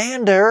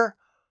Alexander,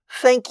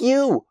 thank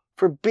you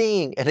for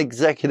being an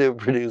executive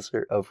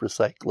producer of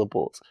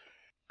Recyclables.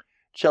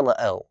 Chella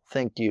L.,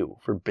 thank you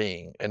for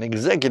being an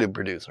executive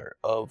producer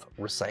of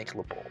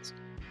Recyclables.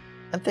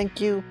 And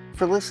thank you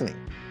for listening.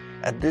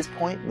 At this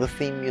point, the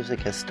theme music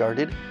has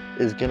started.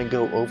 It is going to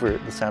go over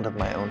the sound of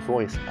my own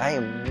voice. I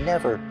am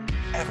never,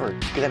 ever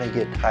going to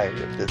get tired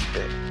of this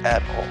bit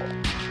at all.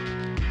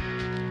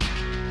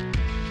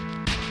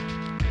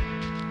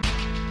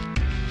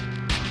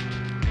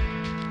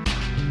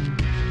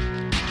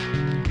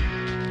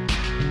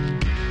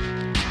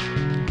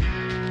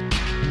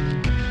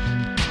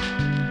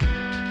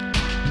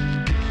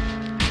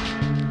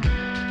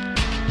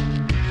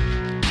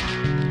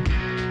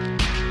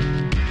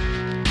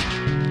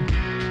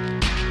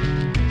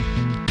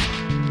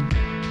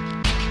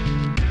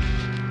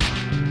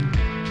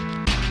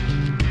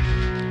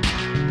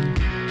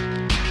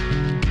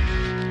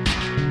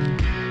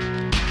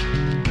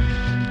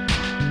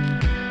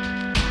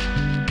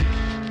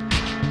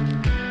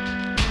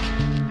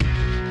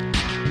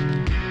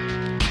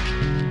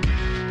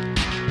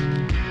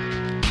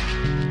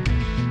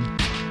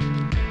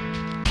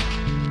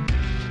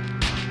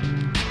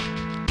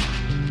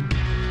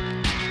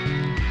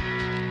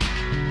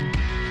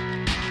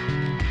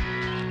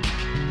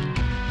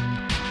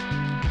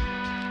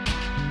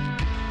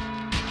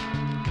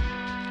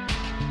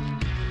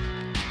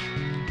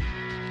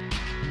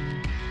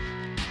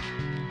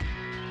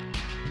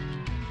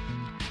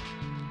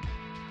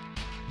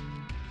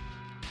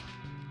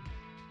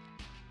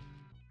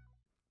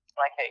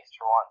 My case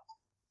for once.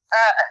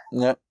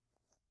 Yep.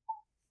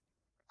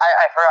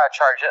 I forgot to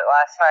charge it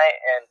last night,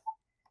 and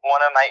one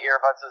of my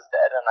earbuds was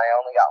dead, and I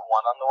only got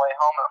one on the way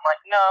home, and I'm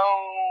like, no.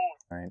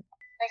 All right.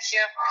 Thank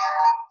you.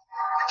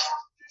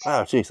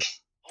 Oh,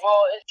 Jesus.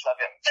 Well, it's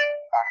okay.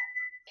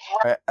 All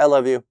right, I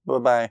love you.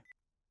 Bye-bye.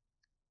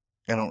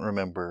 I don't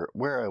remember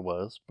where I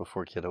was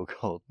before Kiddo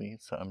called me,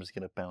 so I'm just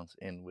going to bounce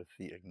in with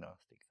the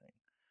agnostic thing.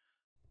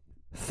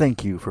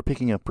 Thank you for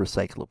picking up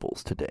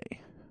Recyclables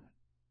today.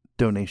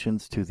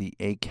 Donations to the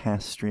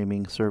Acast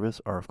streaming service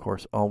are, of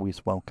course,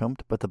 always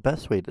welcomed, but the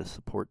best way to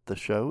support the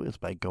show is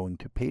by going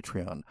to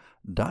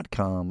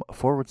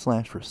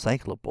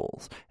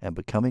patreon.com/recyclables and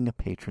becoming a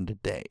patron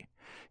today.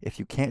 If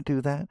you can't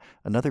do that,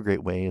 another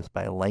great way is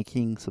by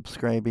liking,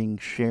 subscribing,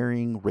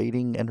 sharing,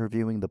 rating, and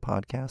reviewing the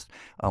podcast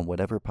on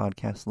whatever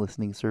podcast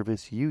listening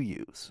service you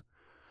use.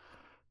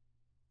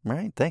 All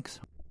right, thanks.